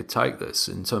where they could take this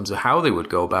in terms of how they would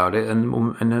go about it, and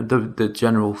the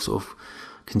general sort of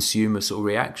consumer sort of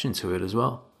reaction to it as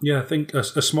well. I think a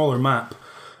smaller map.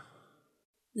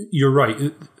 You're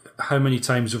right. How many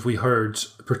times have we heard,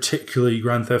 particularly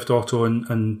Grand Theft Auto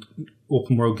and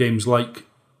open world games like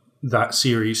that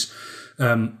series,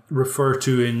 refer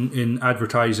to in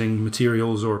advertising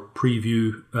materials or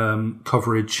preview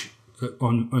coverage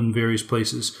on various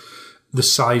places, the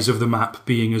size of the map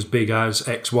being as big as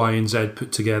X, Y, and Z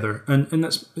put together, and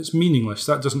it's meaningless.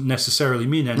 That doesn't necessarily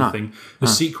mean anything. The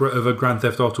secret of a Grand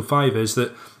Theft Auto 5 is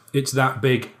that it's that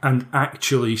big and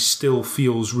actually still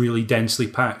feels really densely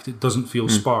packed. It doesn't feel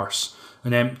sparse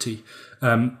and empty.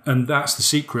 And that's the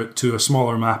secret to a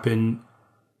smaller map in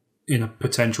a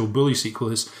potential Bully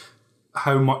sequel, is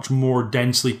how much more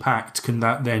densely packed can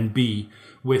that then be,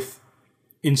 with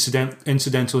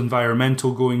incidental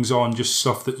environmental goings on, just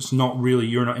stuff that's not really,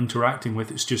 you're not interacting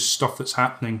with, it's just stuff that's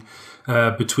happening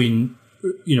between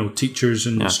teachers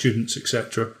and students,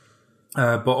 etc.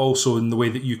 but also in the way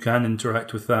that you can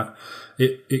interact with that,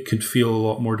 it could feel a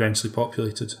lot more densely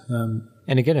populated.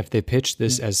 And again, if they pitched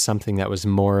this as something that was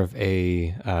more of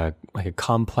a like a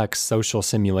complex social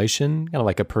simulation, kind of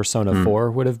like a Persona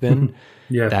 4 would have been,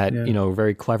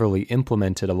 very cleverly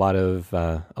implemented a lot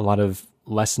of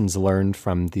lessons learned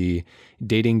from the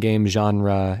dating game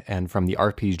genre and from the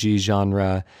RPG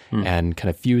genre, and kind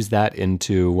of fuse that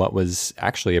into what was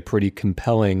actually a pretty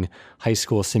compelling high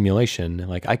school simulation.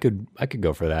 Like I could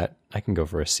go for that. I can go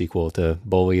for a sequel to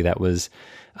Bully that was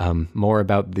more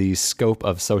about the scope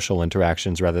of social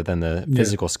interactions rather than the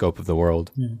physical scope of the world.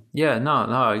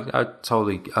 I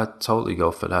totally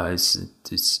go for that.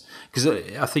 It's because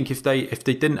I think if they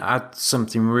didn't add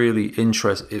something really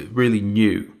really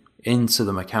new into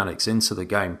the mechanics, into the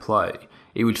gameplay,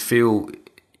 it would feel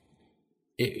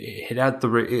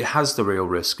it has the real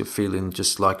risk of feeling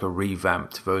just like a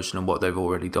revamped version of what they've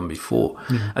already done before.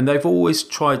 And they've always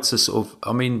tried to sort of,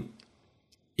 I mean,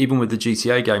 even with the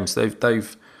GTA games,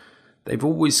 they've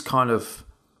always kind of,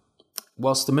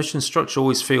 whilst the mission structure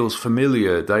always feels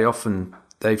familiar,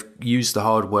 they've used the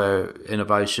hardware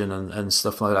innovation and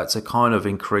stuff like that to kind of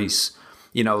increase,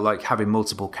 like having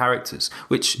multiple characters,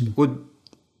 which would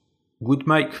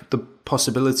make the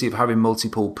possibility of having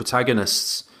multiple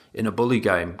protagonists in a Bully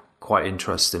game quite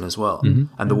interesting as well.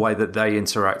 And the way that they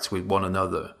interact with one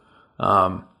another.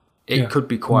 It could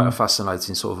be quite a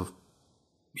fascinating sort of,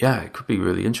 it could be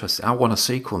really interesting. I want a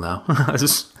sequel now.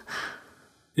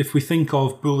 If we think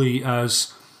of Bully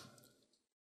as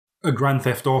a Grand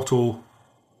Theft Auto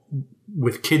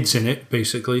with kids in it,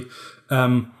 basically,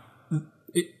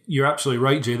 you're absolutely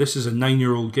right, Jay. This is a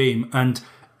 9-year-old game, and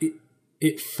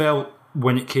it felt,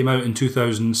 when it came out in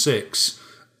 2006,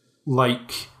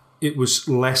 like it was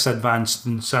less advanced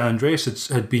than San Andreas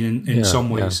had been in some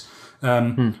ways.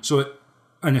 So,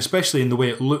 and especially in the way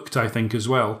it looked, I think, as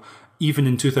well. Even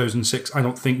in 2006, I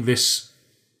don't think this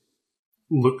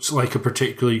looked like a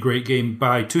particularly great game.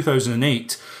 By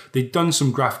 2008, they'd done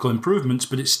some graphical improvements,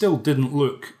 but it still didn't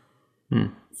look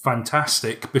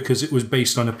fantastic because it was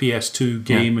based on a PS2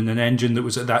 game and an engine that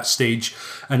was at that stage,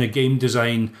 and a game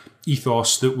design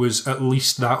ethos that was at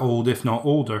least that old, if not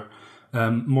older.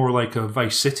 More like a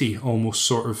Vice City almost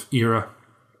sort of era.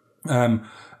 And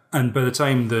by the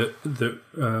time that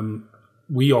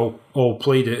we all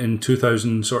played it in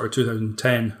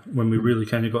 2010, when we really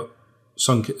kind of got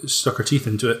stuck our teeth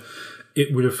into it,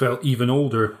 it would have felt even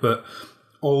older. But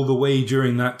all the way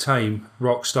during that time,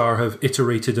 Rockstar have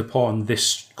iterated upon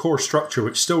this core structure,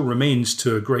 which still remains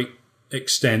to a great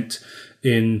extent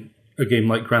in a game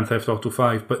like Grand Theft Auto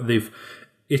 5, but they've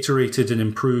iterated and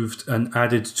improved and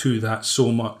added to that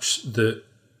so much that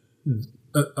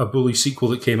a Bully sequel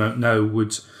that came out now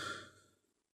would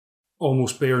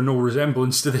almost bear no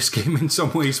resemblance to this game in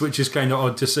some ways, which is kind of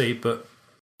odd to say. But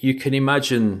you can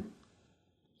imagine,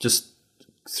 just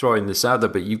throwing this out there,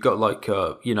 but you've got like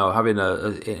having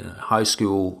a high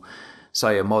school,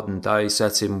 say a modern day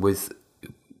setting with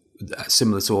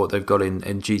similar to what they've got in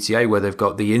GTA, where they've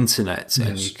got the internet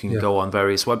and you can go on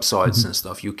various websites and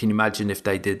stuff. You can imagine if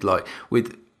they did like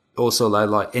with also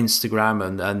like Instagram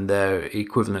and their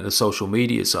equivalent of social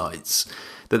media sites,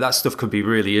 that stuff could be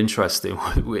really interesting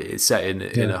set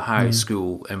in a high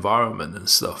school environment and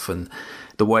stuff, and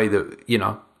the way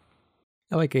that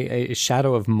like a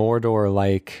Shadow of Mordor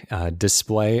like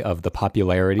display of the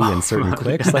popularity in certain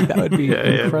cliques. Like that would be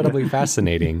incredibly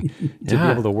fascinating to be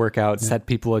able to work out, set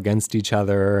people against each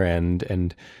other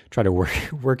and try to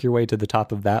work your way to the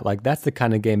top of that. Like that's the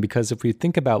kind of game, because if we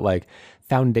think about like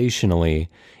foundationally,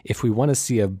 if we want to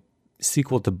see a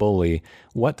sequel to Bully,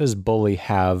 what does Bully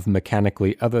have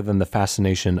mechanically other than the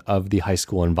fascination of the high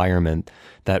school environment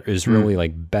that is really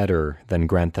like better than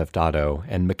Grand Theft Auto?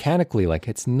 And mechanically, like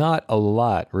it's not a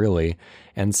lot really.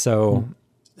 And so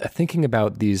thinking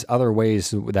about these other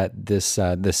ways that this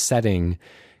setting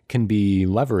can be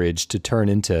leveraged to turn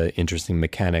into interesting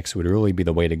mechanics would really be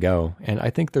the way to go. And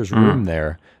I think there's room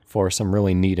there for some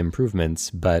really neat improvements,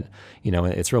 but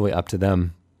it's really up to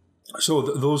them. So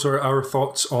those are our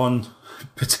thoughts on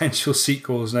potential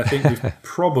sequels, and I think we've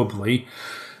probably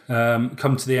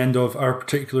come to the end of our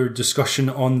particular discussion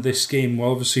on this game.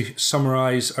 We'll obviously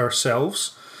summarise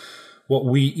ourselves what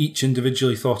we each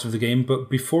individually thought of the game, but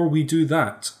before we do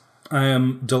that, I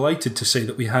am delighted to say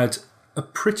that we had a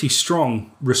pretty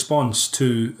strong response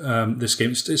to this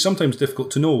game. It's sometimes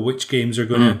difficult to know which games are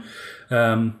going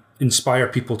to inspire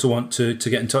people to want to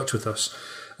get in touch with us.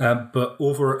 But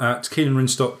over at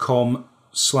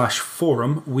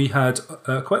caneandrinse.com/forum, we had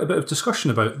quite a bit of discussion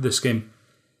about this game.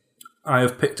 I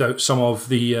have picked out some of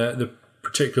the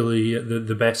particularly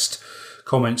the best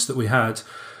comments that we had.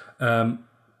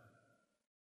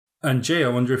 And Jay, I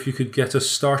wonder if you could get us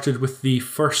started with the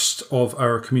first of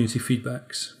our community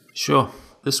feedbacks. Sure.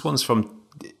 This one's from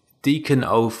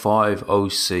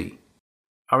Deacon050C.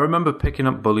 I remember picking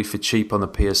up Bully for cheap on the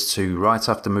PS2 right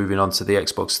after moving on to the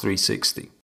Xbox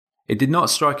 360. It did not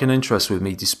strike an interest with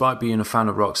me despite being a fan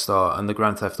of Rockstar and the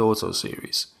Grand Theft Auto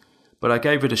series, but I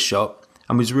gave it a shot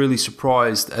and was really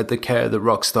surprised at the care that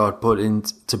Rockstar had put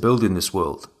into building this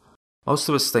world. Most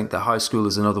of us think that high school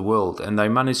is another world, and they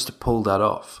managed to pull that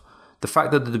off. The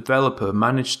fact that the developer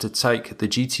managed to take the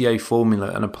GTA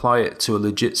formula and apply it to a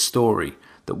legit story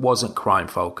that wasn't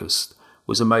crime-focused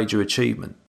was a major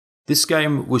achievement. This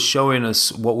game was showing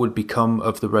us what would become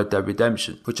of the Red Dead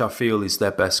Redemption, which I feel is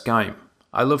their best game.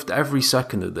 I loved every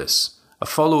second of this. A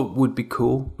follow-up would be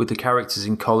cool, with the characters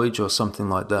in college or something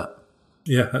like that.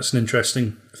 Yeah, that's an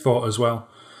interesting thought as well.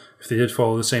 If they did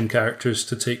follow the same characters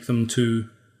to take them to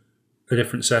a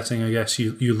different setting, I guess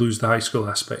you lose the high school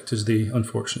aspect is the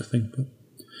unfortunate thing. But,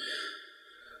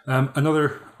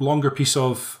 another longer piece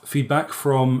of feedback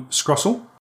from Scrussel.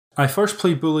 I first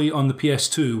played Bully on the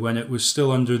PS2 when it was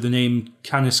still under the name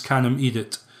Canis Canem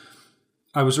Edit.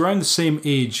 I was around the same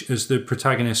age as the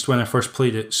protagonist when I first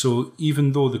played it, so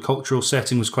even though the cultural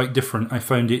setting was quite different, I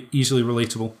found it easily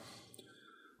relatable.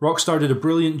 Rockstar did a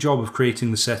brilliant job of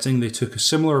creating the setting. They took a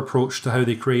similar approach to how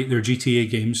they create their GTA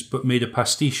games, but made a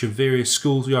pastiche of various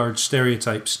schoolyard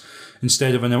stereotypes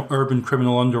instead of an urban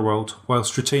criminal underworld,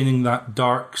 whilst retaining that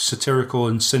dark, satirical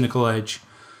and cynical edge.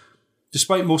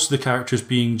 Despite most of the characters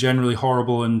being generally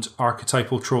horrible and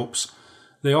archetypal tropes,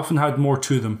 they often had more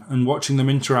to them, and watching them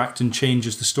interact and change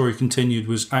as the story continued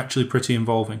was actually pretty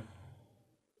involving.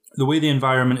 The way the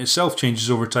environment itself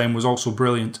changes over time was also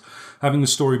brilliant. Having the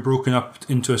story broken up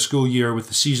into a school year with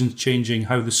the seasons changing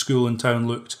how the school and town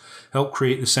looked helped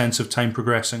create the sense of time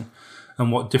progressing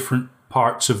and what different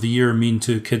parts of the year mean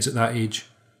to kids at that age.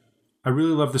 I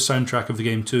really love the soundtrack of the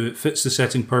game too. It fits the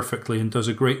setting perfectly and does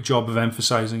a great job of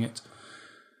emphasising it.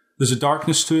 There's a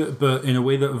darkness to it, but in a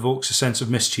way that evokes a sense of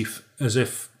mischief, as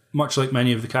if, much like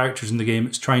many of the characters in the game,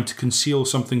 it's trying to conceal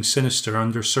something sinister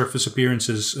under surface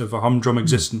appearances of a humdrum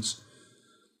existence.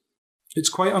 It's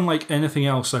quite unlike anything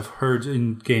else I've heard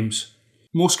in games.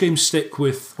 Most games stick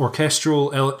with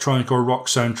orchestral, electronic or rock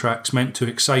soundtracks meant to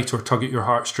excite or tug at your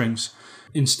heartstrings.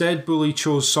 Instead, Bully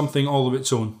chose something all of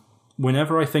its own.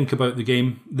 Whenever I think about the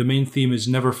game, the main theme is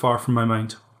never far from my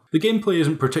mind. The gameplay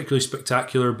isn't particularly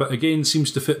spectacular, but again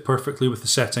seems to fit perfectly with the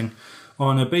setting.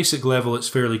 On a basic level, it's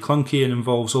fairly clunky and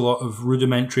involves a lot of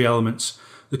rudimentary elements.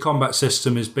 The combat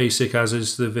system is basic, as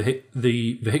is the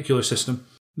vehicular system.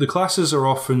 The classes are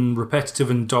often repetitive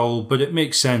and dull, but it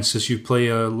makes sense as you play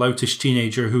a loutish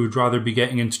teenager who would rather be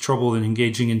getting into trouble than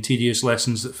engaging in tedious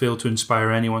lessons that fail to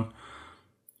inspire anyone.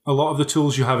 A lot of the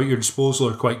tools you have at your disposal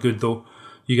are quite good though.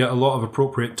 You get a lot of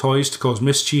appropriate toys to cause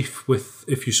mischief with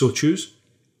if you so choose.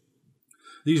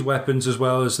 These weapons, as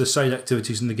well as the side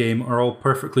activities in the game, are all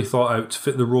perfectly thought out to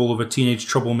fit the role of a teenage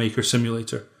troublemaker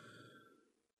simulator.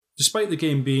 Despite the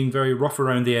game being very rough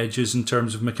around the edges in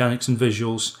terms of mechanics and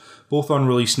visuals, both on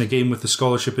release and a game with the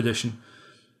Scholarship Edition,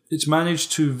 it's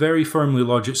managed to very firmly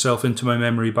lodge itself into my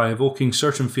memory by evoking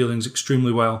certain feelings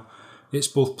extremely well. It's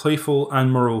both playful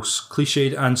and morose,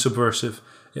 cliched and subversive.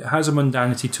 It has a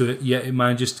mundanity to it, yet it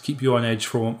manages to keep you on edge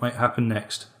for what might happen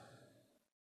next.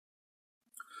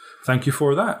 Thank you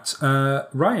for that.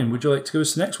 Ryan, would you like to go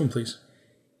to the next one, please?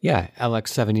 Yeah,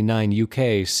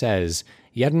 LX79UK says,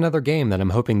 yet another game that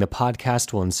I'm hoping the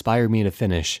podcast will inspire me to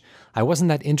finish. I wasn't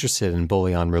that interested in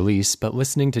Bully on release, but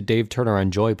listening to Dave Turner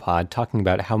on JoyPod talking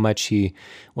about how much he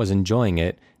was enjoying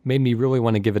it made me really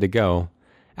want to give it a go.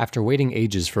 After waiting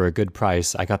ages for a good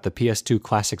price, I got the PS2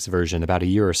 Classics version about a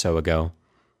year or so ago.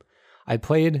 I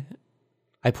played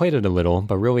it a little,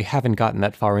 but really haven't gotten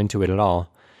that far into it at all.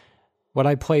 What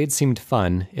I played seemed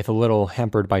fun, if a little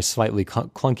hampered by slightly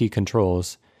clunky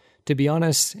controls. To be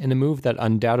honest, in a move that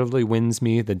undoubtedly wins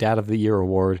me the Dad of the Year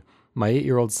award, my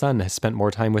 8-year-old son has spent more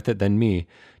time with it than me,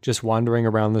 just wandering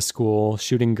around the school,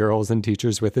 shooting girls and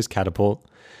teachers with his catapult.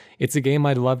 It's a game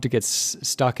I'd love to get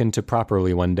stuck into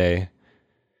properly one day.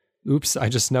 Oops, I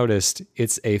just noticed.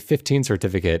 It's a 15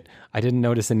 certificate. I didn't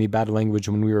notice any bad language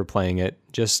when we were playing it,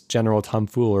 just general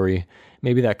tomfoolery.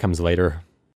 Maybe that comes later.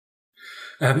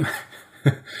 The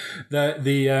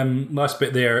last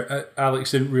bit there,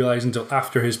 Alex didn't realise until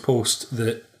after his post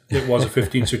that it was a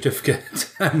 15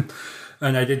 certificate.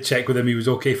 And I did check with him, he was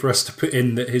okay for us to put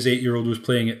in that his 8-year-old was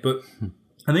playing it. But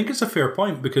I think it's a fair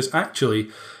point because actually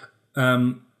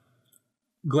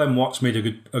Glenn Watts made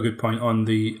a good point on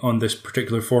this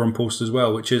particular forum post as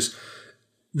well, which is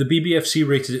the BBFC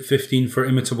rated it 15 for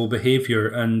imitable behaviour,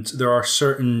 and there are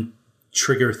certain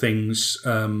trigger things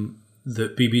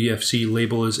that BBFC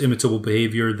label as imitable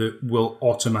behaviour that will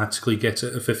automatically get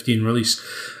it a 15 release.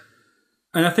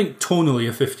 And I think tonally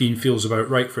a 15 feels about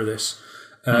right for this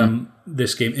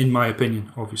this game, in my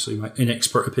opinion, obviously my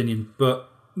inexpert opinion. But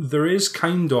there is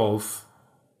kind of,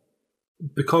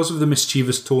 because of the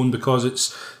mischievous tone, because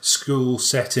it's school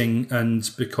setting, and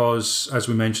because, as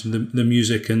we mentioned, the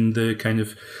music and the kind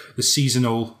of the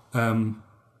seasonal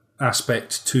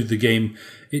aspect to the game,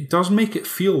 it does make it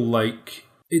feel like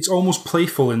it's almost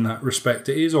playful in that respect.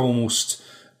 It is almost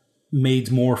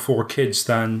made more for kids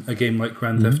than a game like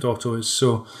Grand Theft Auto is.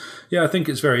 So, yeah, I think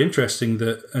it's very interesting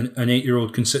that an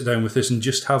 8-year-old can sit down with this and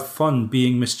just have fun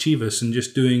being mischievous and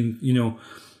just doing,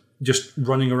 just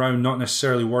running around, not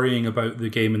necessarily worrying about the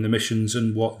game and the missions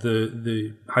and what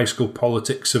the high school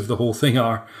politics of the whole thing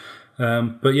are.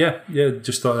 But yeah,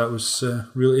 just thought that was a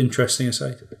really interesting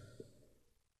aside.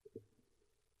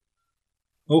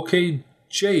 Okay,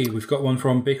 Jay, we've got one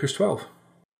from Baker's 12.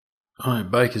 All right,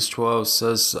 Baker's 12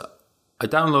 says, I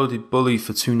downloaded Bully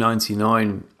for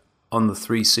 $2.99 on the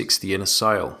 360 in a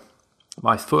sale.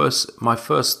 My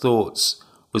first thoughts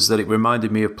was that it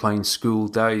reminded me of playing School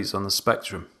Days on the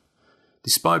Spectrum.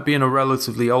 Despite being a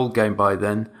relatively old game by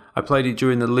then, I played it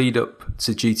during the lead up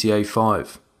to GTA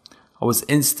 5. I was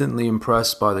instantly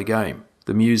impressed by the game.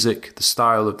 The music, the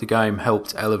style of the game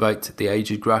helped elevate the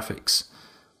aged graphics.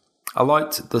 I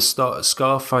liked the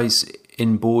Scarface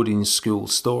in boarding school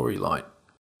storyline.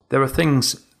 There are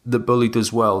things that Bully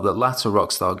does well that latter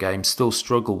Rockstar games still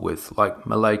struggle with, like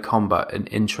melee combat and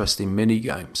interesting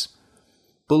mini-games.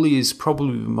 Bully is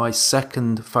probably my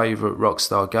second favourite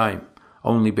Rockstar game,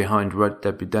 only behind Red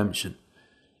Dead Redemption.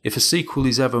 If a sequel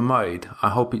is ever made, I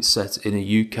hope it's set in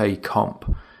a UK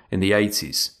comp in the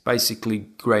 80s, basically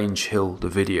Grange Hill the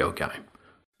video game.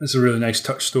 That's a really nice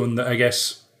touchstone that I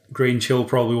guess Grange Hill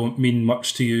probably won't mean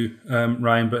much to you,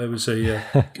 Ryan, but it was a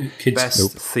kids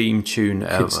best theme tune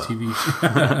ever. Kids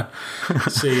TV.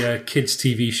 It's a kids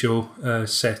TV show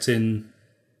set in,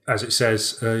 as it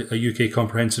says, a UK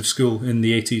comprehensive school in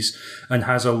the 80s, and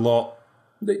has a lot.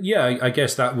 Yeah, I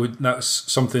guess that's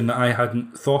something that I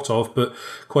hadn't thought of, but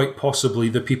quite possibly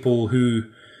the people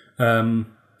who,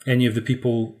 any of the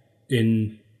people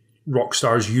in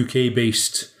Rockstar's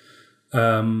UK-based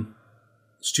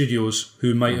studios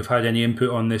who might have had any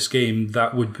input on this game,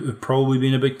 that would have probably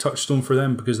been a big touchstone for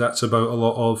them, because that's about a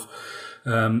lot of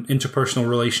interpersonal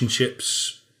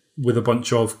relationships with a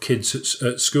bunch of kids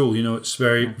at school. It's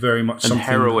very, very much something. And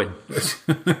heroin.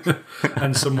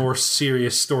 And some more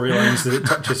serious storylines that it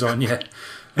touches on, yeah.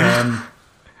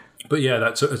 But yeah,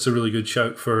 that's a really good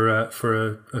shout for a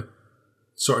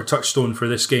sort of touchstone for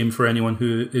this game for anyone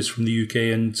who is from the UK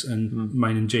and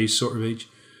mine and Jay's sort of age.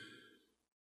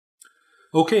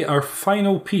 Okay, our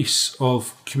final piece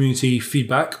of community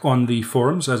feedback on the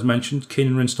forums, as mentioned,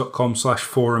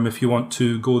 caneandrinse.com/forum. If you want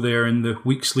to go there in the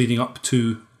weeks leading up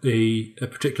to a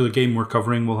particular game we're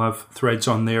covering, we'll have threads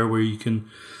on there where you can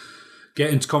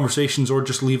get into conversations or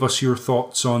just leave us your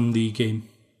thoughts on the game.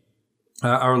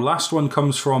 Our last one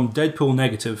comes from Deadpool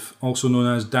Negative, also known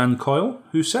as Dan Coyle,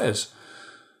 who says,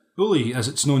 Bully, as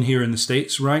it's known here in the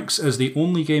States, ranks as the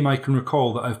only game I can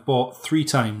recall that I've bought 3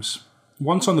 times.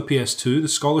 Once on the PS2, the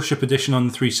Scholarship Edition on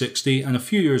the 360, and a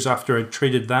few years after I'd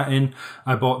traded that in,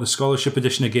 I bought the Scholarship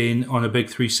Edition again on a big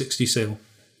 360 sale.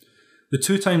 The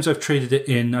 2 times I've traded it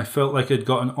in, I felt like I'd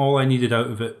gotten all I needed out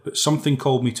of it, but something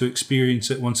called me to experience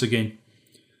it once again.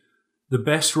 The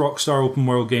best Rockstar open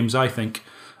world games, I think,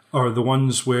 are the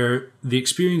ones where the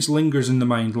experience lingers in the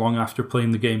mind long after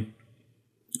playing the game.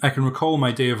 I can recall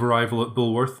my day of arrival at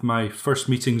Bulworth, my first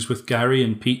meetings with Gary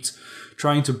and Pete,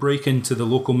 trying to break into the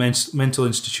local mental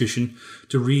institution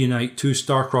to reunite 2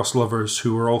 Starcross lovers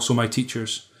who were also my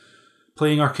teachers.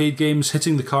 Playing arcade games,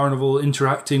 hitting the carnival,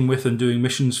 interacting with and doing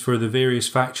missions for the various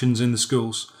factions in the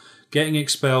schools, getting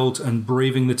expelled and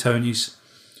braving the townies,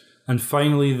 and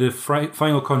finally the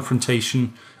final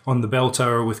confrontation on the bell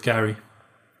tower with Gary.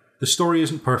 The story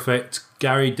isn't perfect,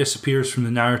 Gary disappears from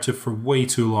the narrative for way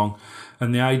too long,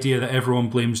 and the idea that everyone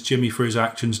blames Jimmy for his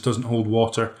actions doesn't hold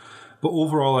water, but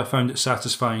overall I found it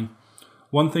satisfying.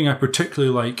 One thing I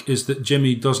particularly like is that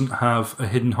Jimmy doesn't have a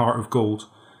hidden heart of gold.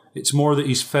 It's more that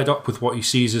he's fed up with what he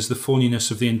sees as the phoniness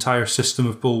of the entire system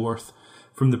of Bulworth.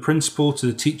 From the principal to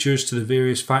the teachers to the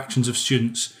various factions of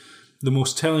students. The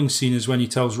most telling scene is when he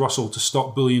tells Russell to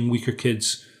stop bullying weaker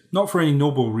kids, not for any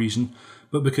noble reason,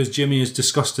 but because Jimmy is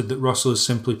disgusted that Russell is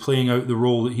simply playing out the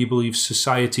role that he believes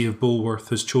society of Bulworth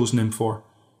has chosen him for.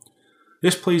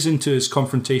 This plays into his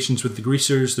confrontations with the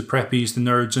greasers, the preppies, the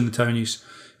nerds and the townies.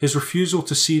 His refusal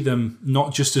to see them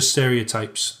not just as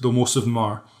stereotypes, though most of them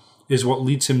are, is what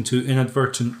leads him to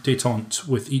inadvertent détente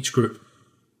with each group.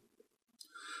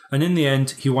 And in the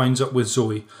end, he winds up with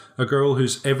Zoe, a girl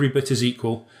who's every bit his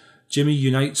equal. Jimmy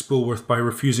unites Bulworth by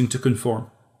refusing to conform.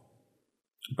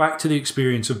 Back to the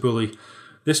experience of Bully.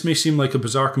 This may seem like a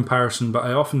bizarre comparison, but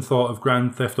I often thought of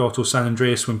Grand Theft Auto San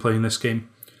Andreas when playing this game.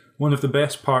 One of the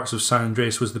best parts of San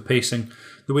Andreas was the pacing.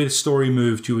 The way the story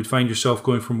moved, you would find yourself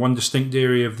going from one distinct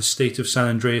area of the state of San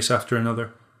Andreas after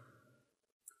another.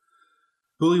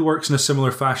 Bully works in a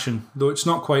similar fashion, though it's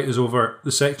not quite as overt.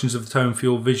 The sections of the town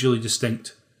feel visually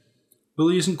distinct.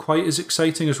 Bully isn't quite as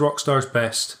exciting as Rockstar's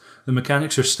Best. The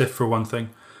mechanics are stiff for one thing,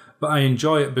 but I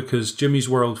enjoy it because Jimmy's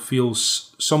world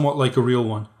feels somewhat like a real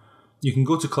one. You can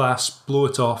go to class, blow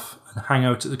it off, and hang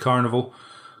out at the carnival,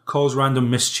 cause random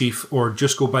mischief, or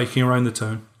just go biking around the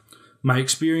town. My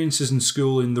experiences in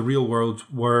school in the real world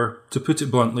were, to put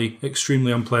it bluntly,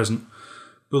 extremely unpleasant.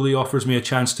 Bully offers me a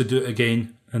chance to do it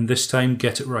again, and this time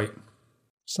get it right.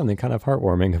 Something kind of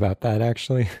heartwarming about that,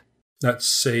 actually.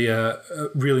 That's a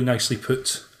really nicely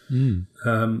put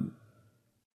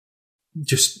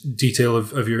just detail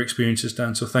of your experiences,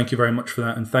 Dan. So thank you very much for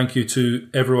that. And thank you to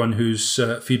everyone whose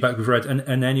feedback we've read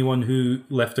and anyone who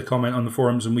left a comment on the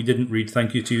forums and we didn't read.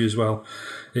 Thank you to you as well.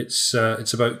 It's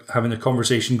about having a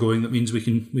conversation going. That means we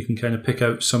can kind of pick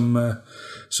out some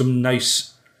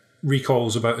nice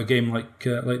recalls about a game like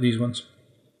these ones.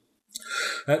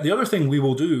 The other thing we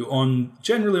will do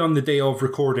generally on the day of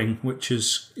recording, which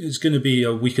is going to be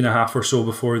a week and a half or so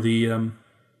before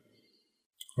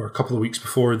or a couple of weeks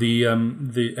before the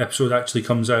episode actually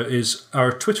comes out, is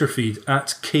our Twitter feed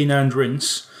at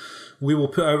 @CaneandRinse. We will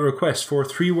put out a request for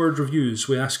 3-word reviews.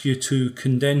 We ask you to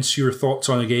condense your thoughts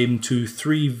on a game to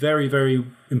 3 very, very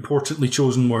importantly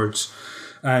chosen words.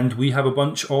 And we have a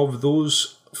bunch of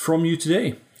those from you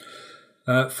today.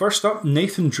 First up,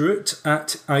 Nathan Druitt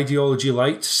at Ideology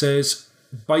Light says,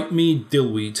 "Bite me,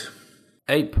 dillweed."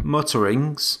 Ape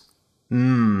Mutterings.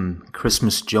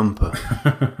 Christmas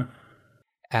jumper.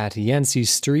 At Yancey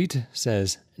Street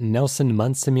says, "Nelson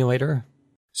Munt Simulator."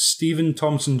 Stephen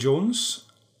Thompson Jones,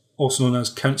 also known as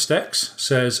Count Stex,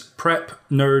 says, "Prep,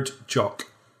 nerd, jock."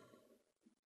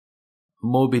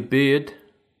 Morbid Beard.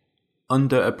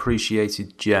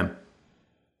 Underappreciated gem.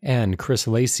 And Chris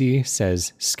Lacey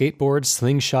says, "Skateboard,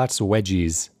 slingshots,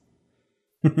 wedgies."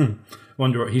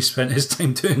 Wonder what he spent his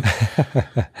time doing.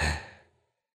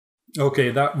 Okay,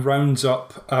 that rounds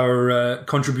up our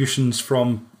contributions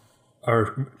from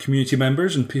our community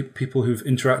members and people who've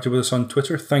interacted with us on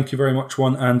Twitter. Thank you very much,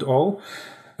 one and all.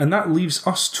 And that leaves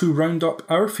us to round up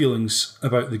our feelings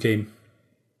about the game.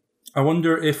 I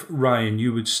wonder if, Ryan,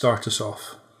 you would start us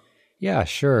off. Yeah,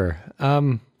 sure.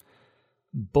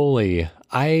 Bully.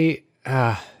 I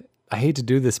hate to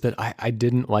do this, but I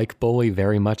didn't like Bully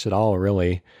very much at all,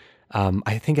 really.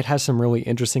 I think it has some really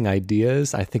interesting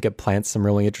ideas. I think it plants some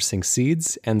really interesting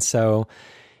seeds. And so,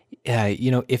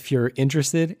 if you're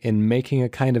interested in making a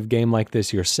kind of game like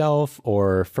this yourself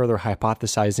or further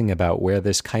hypothesizing about where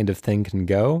this kind of thing can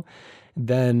go,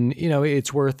 then,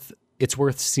 it's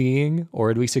worth seeing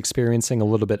or at least experiencing a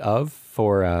little bit of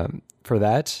for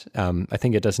that. I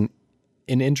think it does an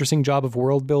interesting job of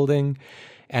world building,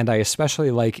 and I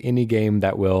especially like any game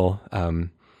that will,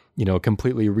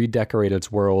 completely redecorate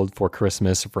its world for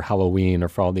Christmas or for Halloween or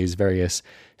for all these various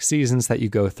seasons that you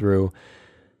go through.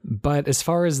 But as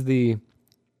far as the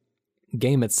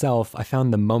game itself, I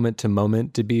found the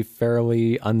moment-to-moment to be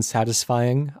fairly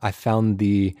unsatisfying. I found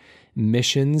the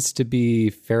missions to be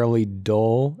fairly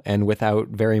dull and without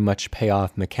very much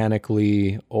payoff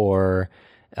mechanically or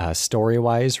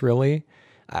story-wise, really.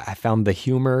 I found the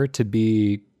humor to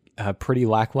be pretty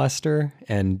lackluster,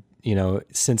 and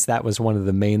since that was one of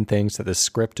the main things that the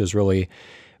script was really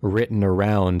written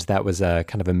around, that was a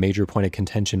kind of a major point of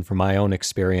contention for my own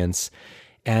experience.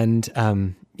 And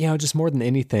just more than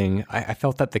anything, I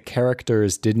felt that the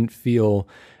characters didn't feel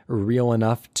real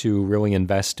enough to really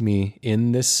invest me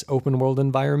in this open world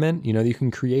environment. You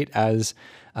can create as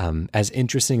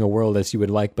interesting a world as you would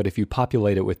like, but if you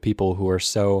populate it with people who are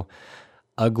so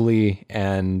ugly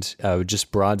and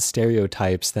just broad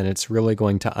stereotypes, then it's really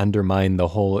going to undermine the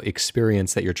whole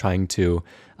experience that you're trying to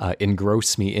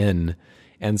engross me in.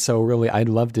 And so really, I'd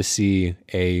love to see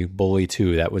a Bully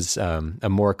 2 that was a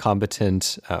more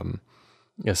competent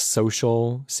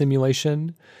social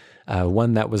simulation,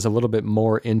 one that was a little bit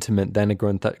more intimate than a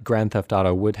Grand Theft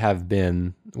Auto would have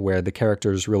been, where the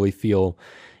characters really feel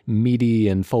meaty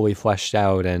and fully fleshed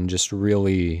out and just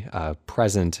really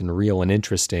present and real and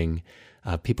interesting.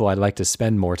 People I'd like to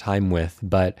spend more time with.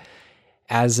 But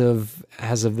as of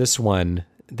this one,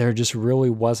 there just really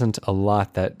wasn't a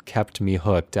lot that kept me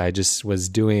hooked. I just was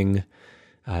doing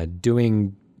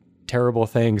terrible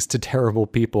things to terrible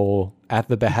people at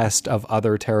the behest of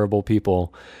other terrible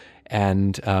people.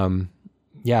 And I'm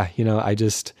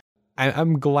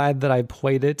glad that I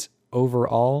played it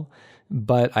overall,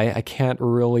 but I can't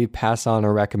really pass on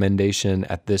a recommendation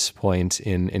at this point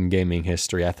in gaming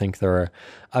history. I think there are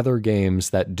other games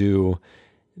that do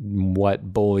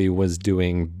what Bully was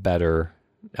doing better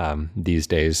these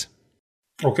days.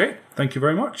 Okay, thank you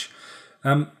very much.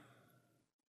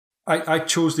 I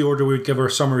chose the order we would give our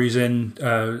summaries in,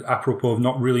 apropos of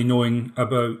not really knowing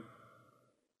about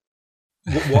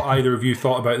what either of you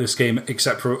thought about this game,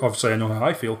 except for, obviously, I know how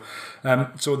I feel.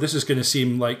 So this is going to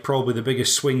seem like probably the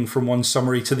biggest swing from one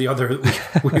summary to the other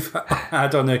that we've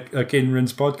had on a Cane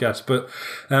Rins podcast. But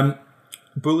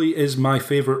Bully is my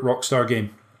favourite Rockstar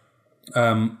game.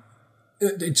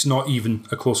 It's not even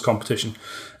a close competition.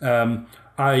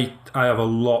 I have a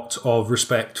lot of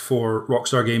respect for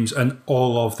Rockstar games and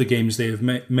all of the games they have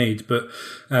made. But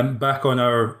back on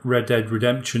our Red Dead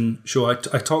Redemption show, I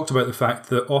talked about the fact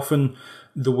that often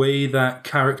the way that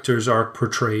characters are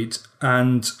portrayed,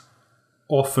 and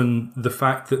often the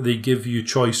fact that they give you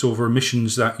choice over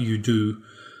missions that you do,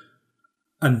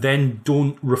 and then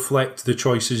don't reflect the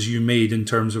choices you made in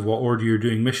terms of what order you're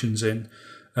doing missions in,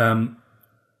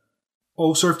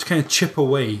 all sort of to kind of chip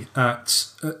away at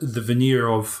the veneer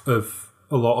of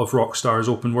a lot of Rockstar's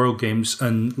open world games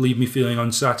and leave me feeling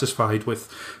unsatisfied with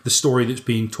the story that's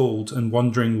being told and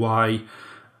wondering why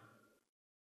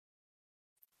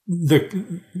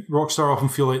the Rockstar often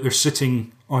feel like they're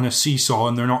sitting on a seesaw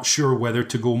and they're not sure whether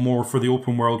to go more for the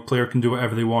open world, player can do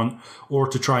whatever they want, or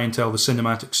to try and tell the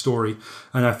cinematic story.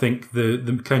 And I think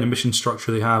the kind of mission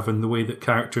structure they have and the way that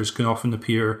characters can often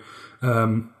appear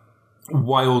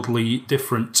wildly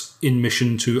different in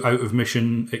mission to out of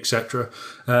mission, etc.,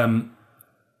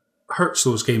 hurts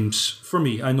those games for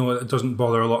me. I know it doesn't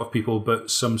bother a lot of people, but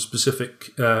some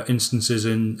specific instances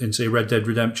in say Red Dead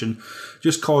Redemption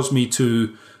just cause me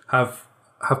to have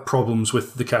problems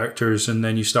with the characters, and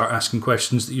then you start asking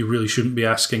questions that you really shouldn't be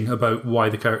asking about why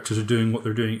the characters are doing what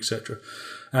they're doing, etc.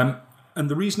 And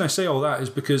the reason I say all that is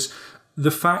because the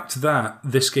fact that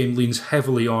this game leans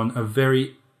heavily on a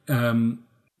very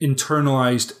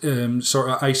internalized, sort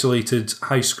of isolated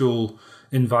high school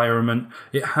environment.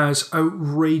 It has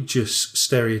outrageous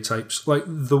stereotypes, like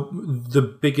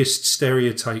the biggest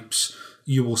stereotypes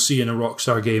you will see in a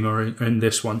Rockstar game or in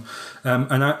this one.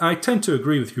 And I tend to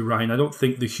agree with you, Ryan. I don't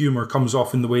think the humour comes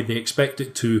off in the way they expect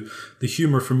it to. The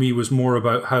humour for me was more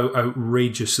about how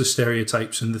outrageous the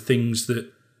stereotypes and the things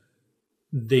that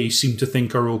they seem to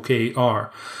think are okay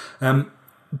are.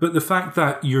 But the fact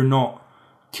that you're not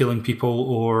killing people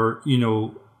or,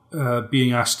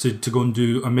 being asked to go and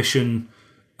do a mission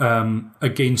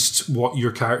against what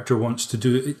your character wants to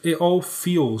do, it all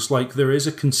feels like there is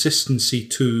a consistency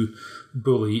to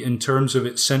Bully in terms of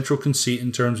its central conceit,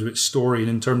 in terms of its story, and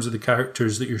in terms of the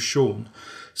characters that you're shown,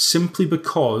 simply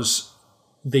because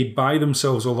they buy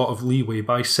themselves a lot of leeway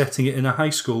by setting it in a high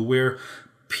school where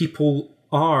people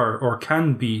are or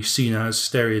can be seen as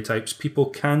stereotypes. People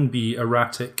can be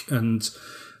erratic and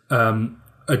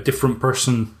a different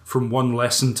person from one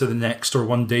lesson to the next or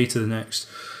one day to the next.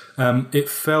 It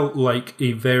felt like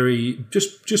a very,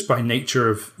 just by nature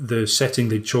of the setting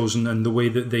they'd chosen and the way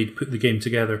that they'd put the game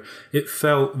together, it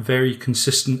felt very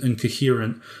consistent and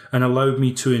coherent and allowed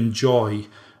me to enjoy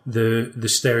the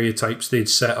stereotypes they'd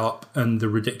set up and the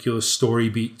ridiculous story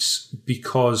beats,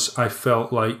 because I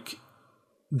felt like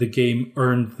the game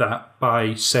earned that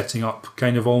by setting up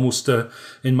kind of almost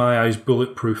in my eyes,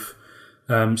 bulletproof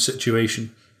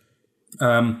situation.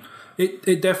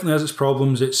 It definitely has its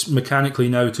problems. It's mechanically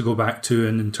now to go back to,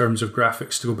 and in terms of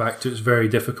graphics to go back to, it's very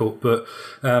difficult. But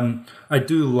I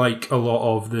do like a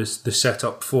lot of the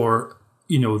setup for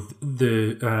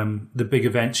the big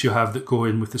events you have that go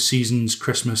in with the seasons,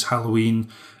 Christmas, Halloween.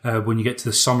 When you get to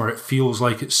the summer, it feels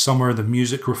like it's summer. The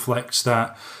music reflects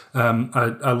that.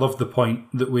 I love the point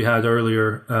that we had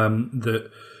earlier that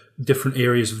different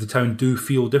areas of the town do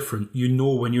feel different.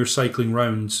 When you're cycling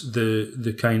round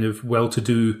the kind of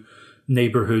well-to-do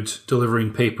neighbourhood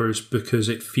delivering papers, because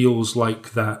it feels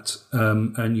like that.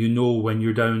 And when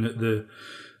you're down at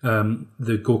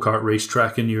the go-kart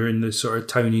racetrack and you're in the sort of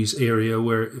townies area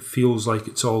where it feels like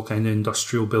it's all kind of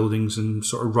industrial buildings and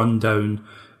sort of run-down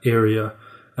area.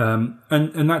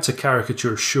 And that's a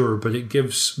caricature, sure, but it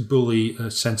gives Bully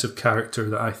a sense of character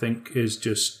that I think is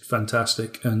just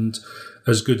fantastic and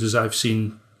as good as I've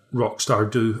seen Rockstar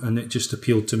do, and it just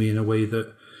appealed to me in a way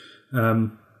that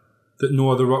that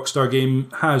no other Rockstar game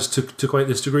has to quite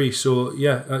this degree. So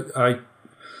yeah,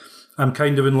 I'm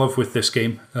kind of in love with this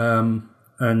game, and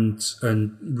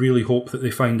and really hope that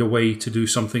they find a way to do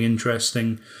something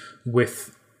interesting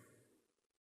with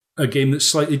a game that's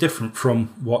slightly different from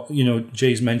what,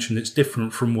 Jay's mentioned. It's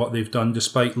different from what they've done,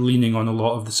 despite leaning on a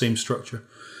lot of the same structure.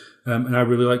 And I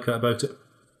really like that about it.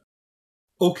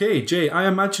 Okay, Jay, I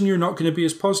imagine you're not going to be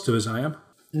as positive as I am.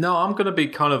 No, I'm going to be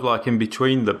kind of like in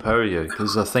between the period,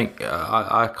 because I think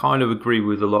I kind of agree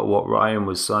with a lot of what Ryan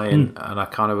was saying, and I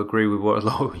kind of agree with what a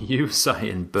lot of you were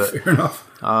saying. But fair enough.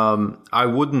 I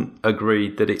wouldn't agree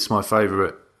that it's my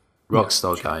favourite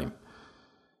Rockstar game.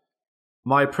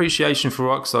 My appreciation for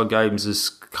Rockstar games is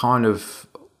kind of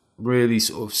really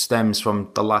sort of stems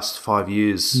from the last 5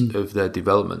 years of their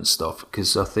development stuff,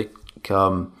 because I think,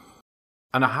 and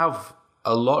I have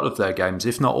a lot of their games,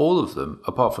 if not all of them,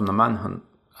 apart from the Manhunt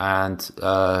and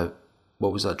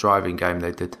what was that driving game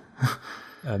they did?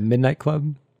 Midnight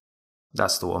Club?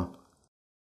 That's the one.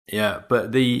 Yeah,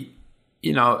 but the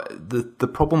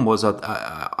problem was,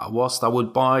 whilst I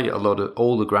would buy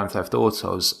all the Grand Theft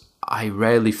Autos, I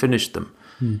rarely finished them.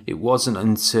 It wasn't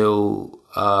until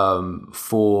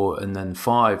 4 and then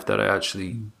 5 that I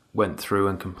actually went through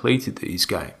and completed these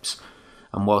games.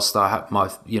 And whilst I had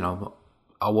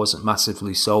I wasn't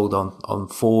massively sold on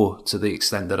 4 to the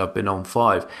extent that I've been on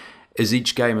 5. As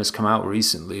each game has come out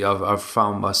recently, I've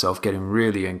found myself getting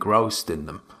really engrossed in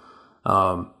them,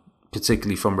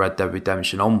 particularly from Red Dead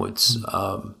Redemption onwards.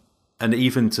 And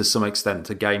even to some extent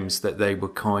to games that they were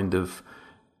kind of,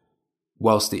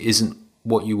 whilst it isn't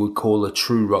what you would call a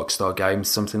true Rockstar game,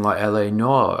 something like LA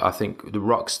Noire, I think the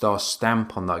Rockstar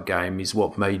stamp on that game is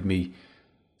what made me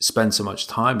spend so much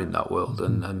time in that world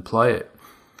and play it.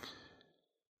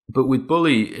 But with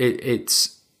Bully,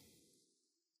 it's,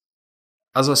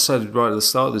 as I said right at the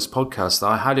start of this podcast,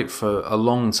 I had it for a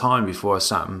long time before I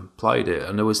sat and played it,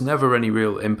 and there was never any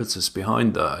real impetus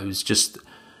behind that. It was just,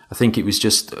 I think it was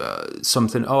just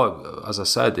something, as I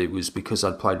said, it was because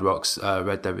I'd played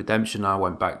Red Dead Redemption, I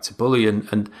went back to Bully,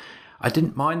 and I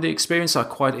didn't mind the experience. I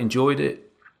quite enjoyed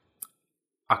it.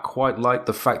 I quite liked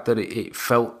the fact that it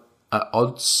felt at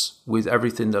odds with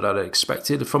everything that I'd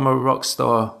expected from a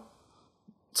Rockstar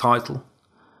title.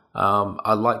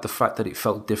 I liked the fact that it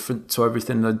felt different to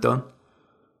everything they'd done.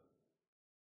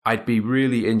 I'd be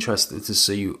really interested to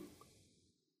see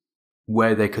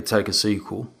where they could take a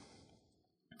sequel.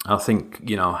 I think,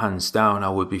 hands down, I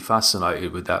would be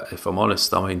fascinated with that, if I'm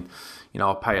honest. I mean,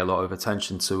 I pay a lot of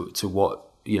attention to what,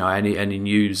 any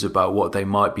news about what they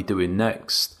might be doing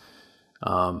next.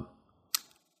 But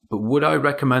would I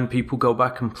recommend people go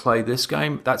back and play this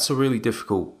game? That's a really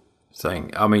difficult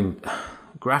thing. I mean,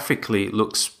 graphically, it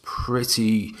looks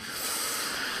pretty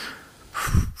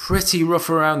rough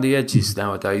around the edges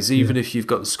nowadays. Even if you've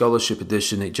got the Scholarship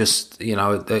Edition, it just,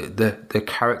 the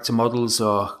character models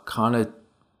are kind of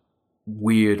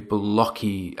weird,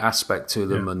 blocky aspect to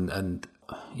them, and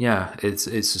it's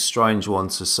a strange one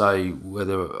to say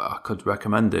whether I could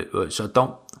recommend it, which I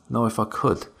don't know if I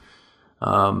could.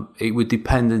 It would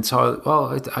depend entirely.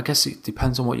 Well, I guess it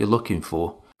depends on what you're looking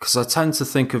for. Because I tend to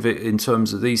think of it in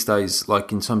terms of these days,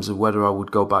 like in terms of whether I would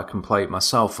go back and play it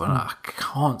myself, and I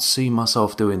can't see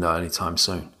myself doing that anytime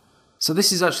soon. So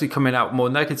this is actually coming out more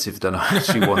negative than I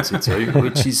actually wanted to,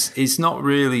 which is not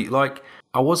really, like,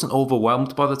 I wasn't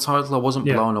overwhelmed by the title, I wasn't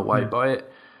blown away by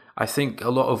it. I think a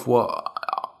lot of what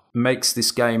makes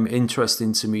this game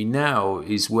interesting to me now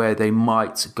is where they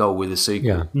might go with a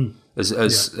sequel.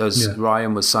 As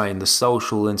Ryan was saying, the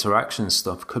social interaction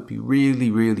stuff could be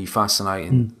really, really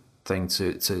fascinating thing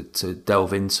to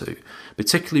delve into,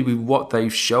 particularly with what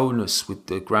they've shown us with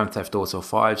the Grand Theft Auto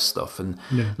 5 stuff and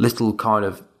little kind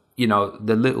of,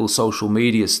 the little social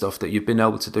media stuff that you've been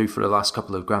able to do for the last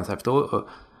couple of Grand Theft Auto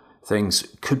things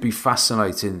could be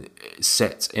fascinating,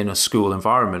 set in a school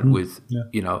environment with,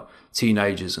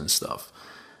 teenagers and stuff.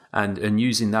 And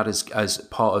using that as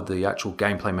part of the actual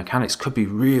gameplay mechanics could be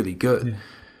really good.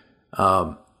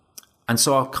 And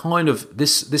so I kind of,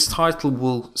 this title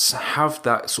will have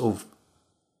that sort of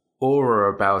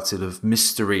aura about it of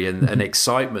mystery and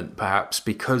excitement, perhaps,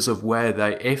 because of where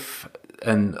they, if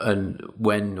and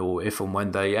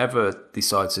when they ever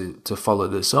decide to follow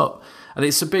this up. And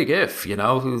it's a big if,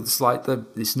 it's like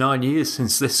it's 9 years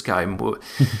since this game, but,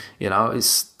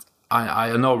 it's,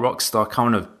 I know Rockstar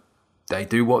kind of, they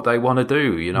do what they want to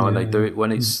do, and they do it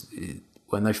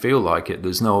when they feel like it.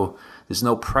 There's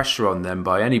no pressure on them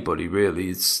by anybody, really.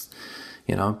 It's,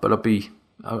 but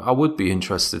I would be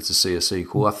interested to see a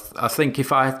sequel. I think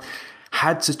if I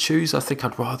had to choose, I think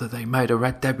I'd rather they made a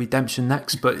Red Dead Redemption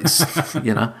next, but it's,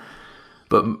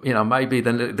 but maybe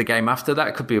then the game after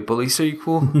that could be a Bully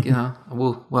sequel.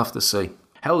 We'll have to see.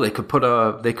 Hell, they could put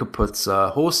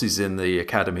horses in the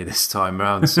academy this time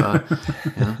round. So,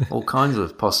 all kinds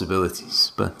of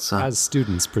possibilities. But as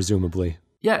students, presumably.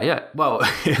 Yeah. Well,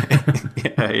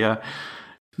 yeah.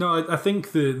 No, I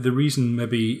think the reason,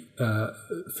 maybe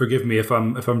forgive me if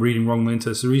I'm reading wrongly into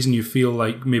this, the reason you feel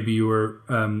like maybe you were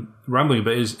rambling a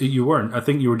bit is you weren't. I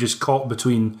think you were just caught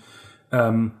between,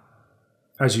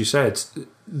 as you said,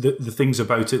 the things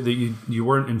about it that you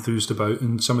weren't enthused about,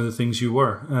 and some of the things you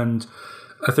were. And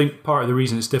I think part of the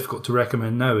reason it's difficult to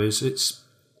recommend now is it's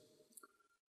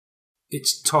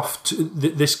tough.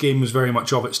 This game was very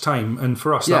much of its time, and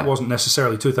for us that wasn't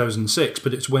necessarily 2006,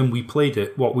 but it's when we played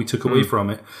it, what we took away from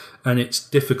it, and it's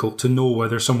difficult to know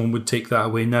whether someone would take that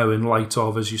away now in light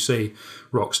of, as you say,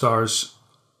 Rockstar's,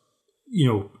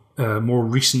 more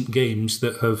recent games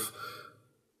that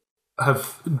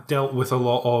have dealt with a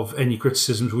lot of any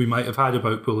criticisms we might have had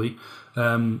about Bully,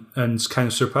 and kind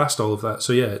of surpassed all of that.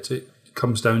 So yeah, it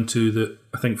comes down to that.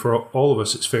 I think for all of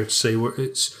us, it's fair to say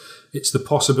it's the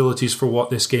possibilities for what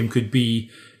this game could be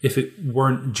if it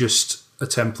weren't just a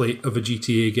template of a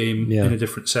GTA game in a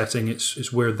different setting.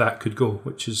 It's where that could go,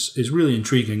 which is really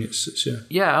intriguing.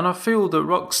 Yeah, and I feel that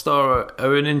Rockstar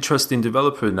are an interesting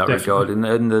developer in that regard, and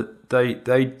that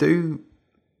they do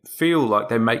feel like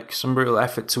they make some real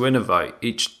effort to innovate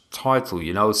each title.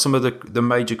 Some of the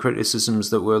major criticisms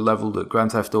that were leveled at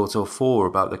Grand Theft Auto 4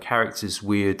 about the character's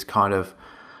weird kind of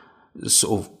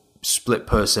sort of split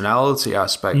personality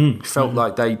aspect felt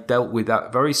like they dealt with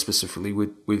that very specifically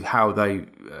with how they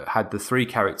had the three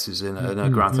characters in a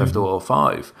Grand Theft Auto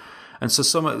 5. And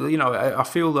so I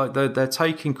feel like they're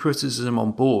taking criticism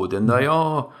on board, and they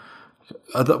are,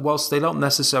 whilst they don't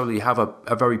necessarily have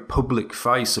a very public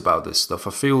face about this stuff,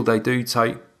 I feel they do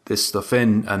take this stuff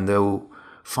in, and they'll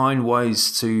find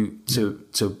ways to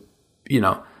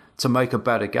make a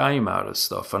better game out of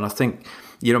stuff. And I think,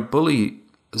 Bully,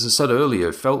 as I said earlier,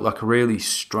 it felt like a really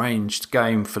strange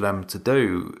game for them to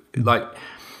do.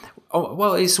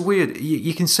 It's weird.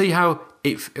 You can see how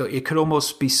it could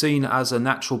almost be seen as a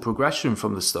natural progression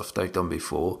from the stuff they've done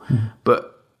before,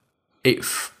 but it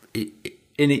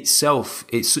in itself,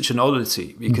 it's such an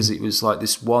oddity because it was like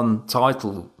this one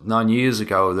title 9 years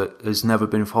ago that has never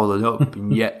been followed up,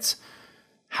 and yet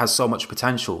has so much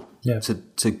potential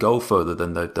to go further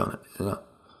than they've done it.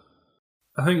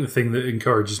 I think the thing that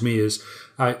encourages me is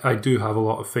I do have a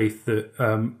lot of faith that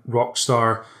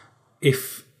Rockstar,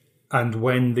 if and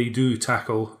when they do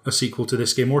tackle a sequel to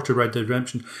this game or to Red Dead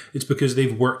Redemption, it's because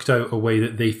they've worked out a way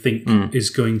that they think is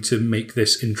going to make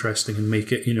this interesting and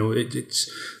make it,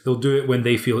 they'll do it when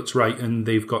they feel it's right and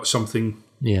they've got something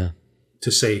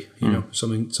to say,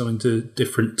 something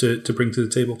different to bring to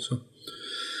the table. So,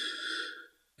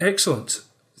 excellent.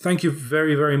 Thank you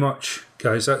very, very much,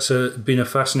 guys. That's been a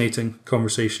fascinating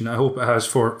conversation. I hope it has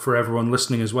for everyone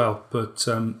listening as well. But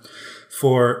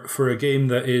for a game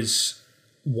that is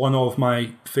one of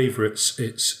my favourites,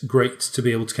 it's great to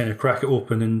be able to kind of crack it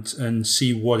open and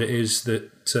see what it is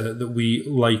that we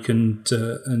like and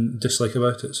dislike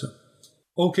about it. So,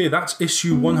 okay, that's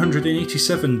issue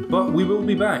 187, but we will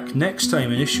be back next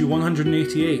time in issue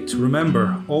 188.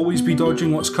 Remember, always be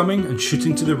dodging what's coming and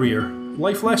shooting to the rear.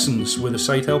 Life lessons with a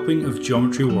side helping of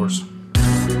Geometry Wars.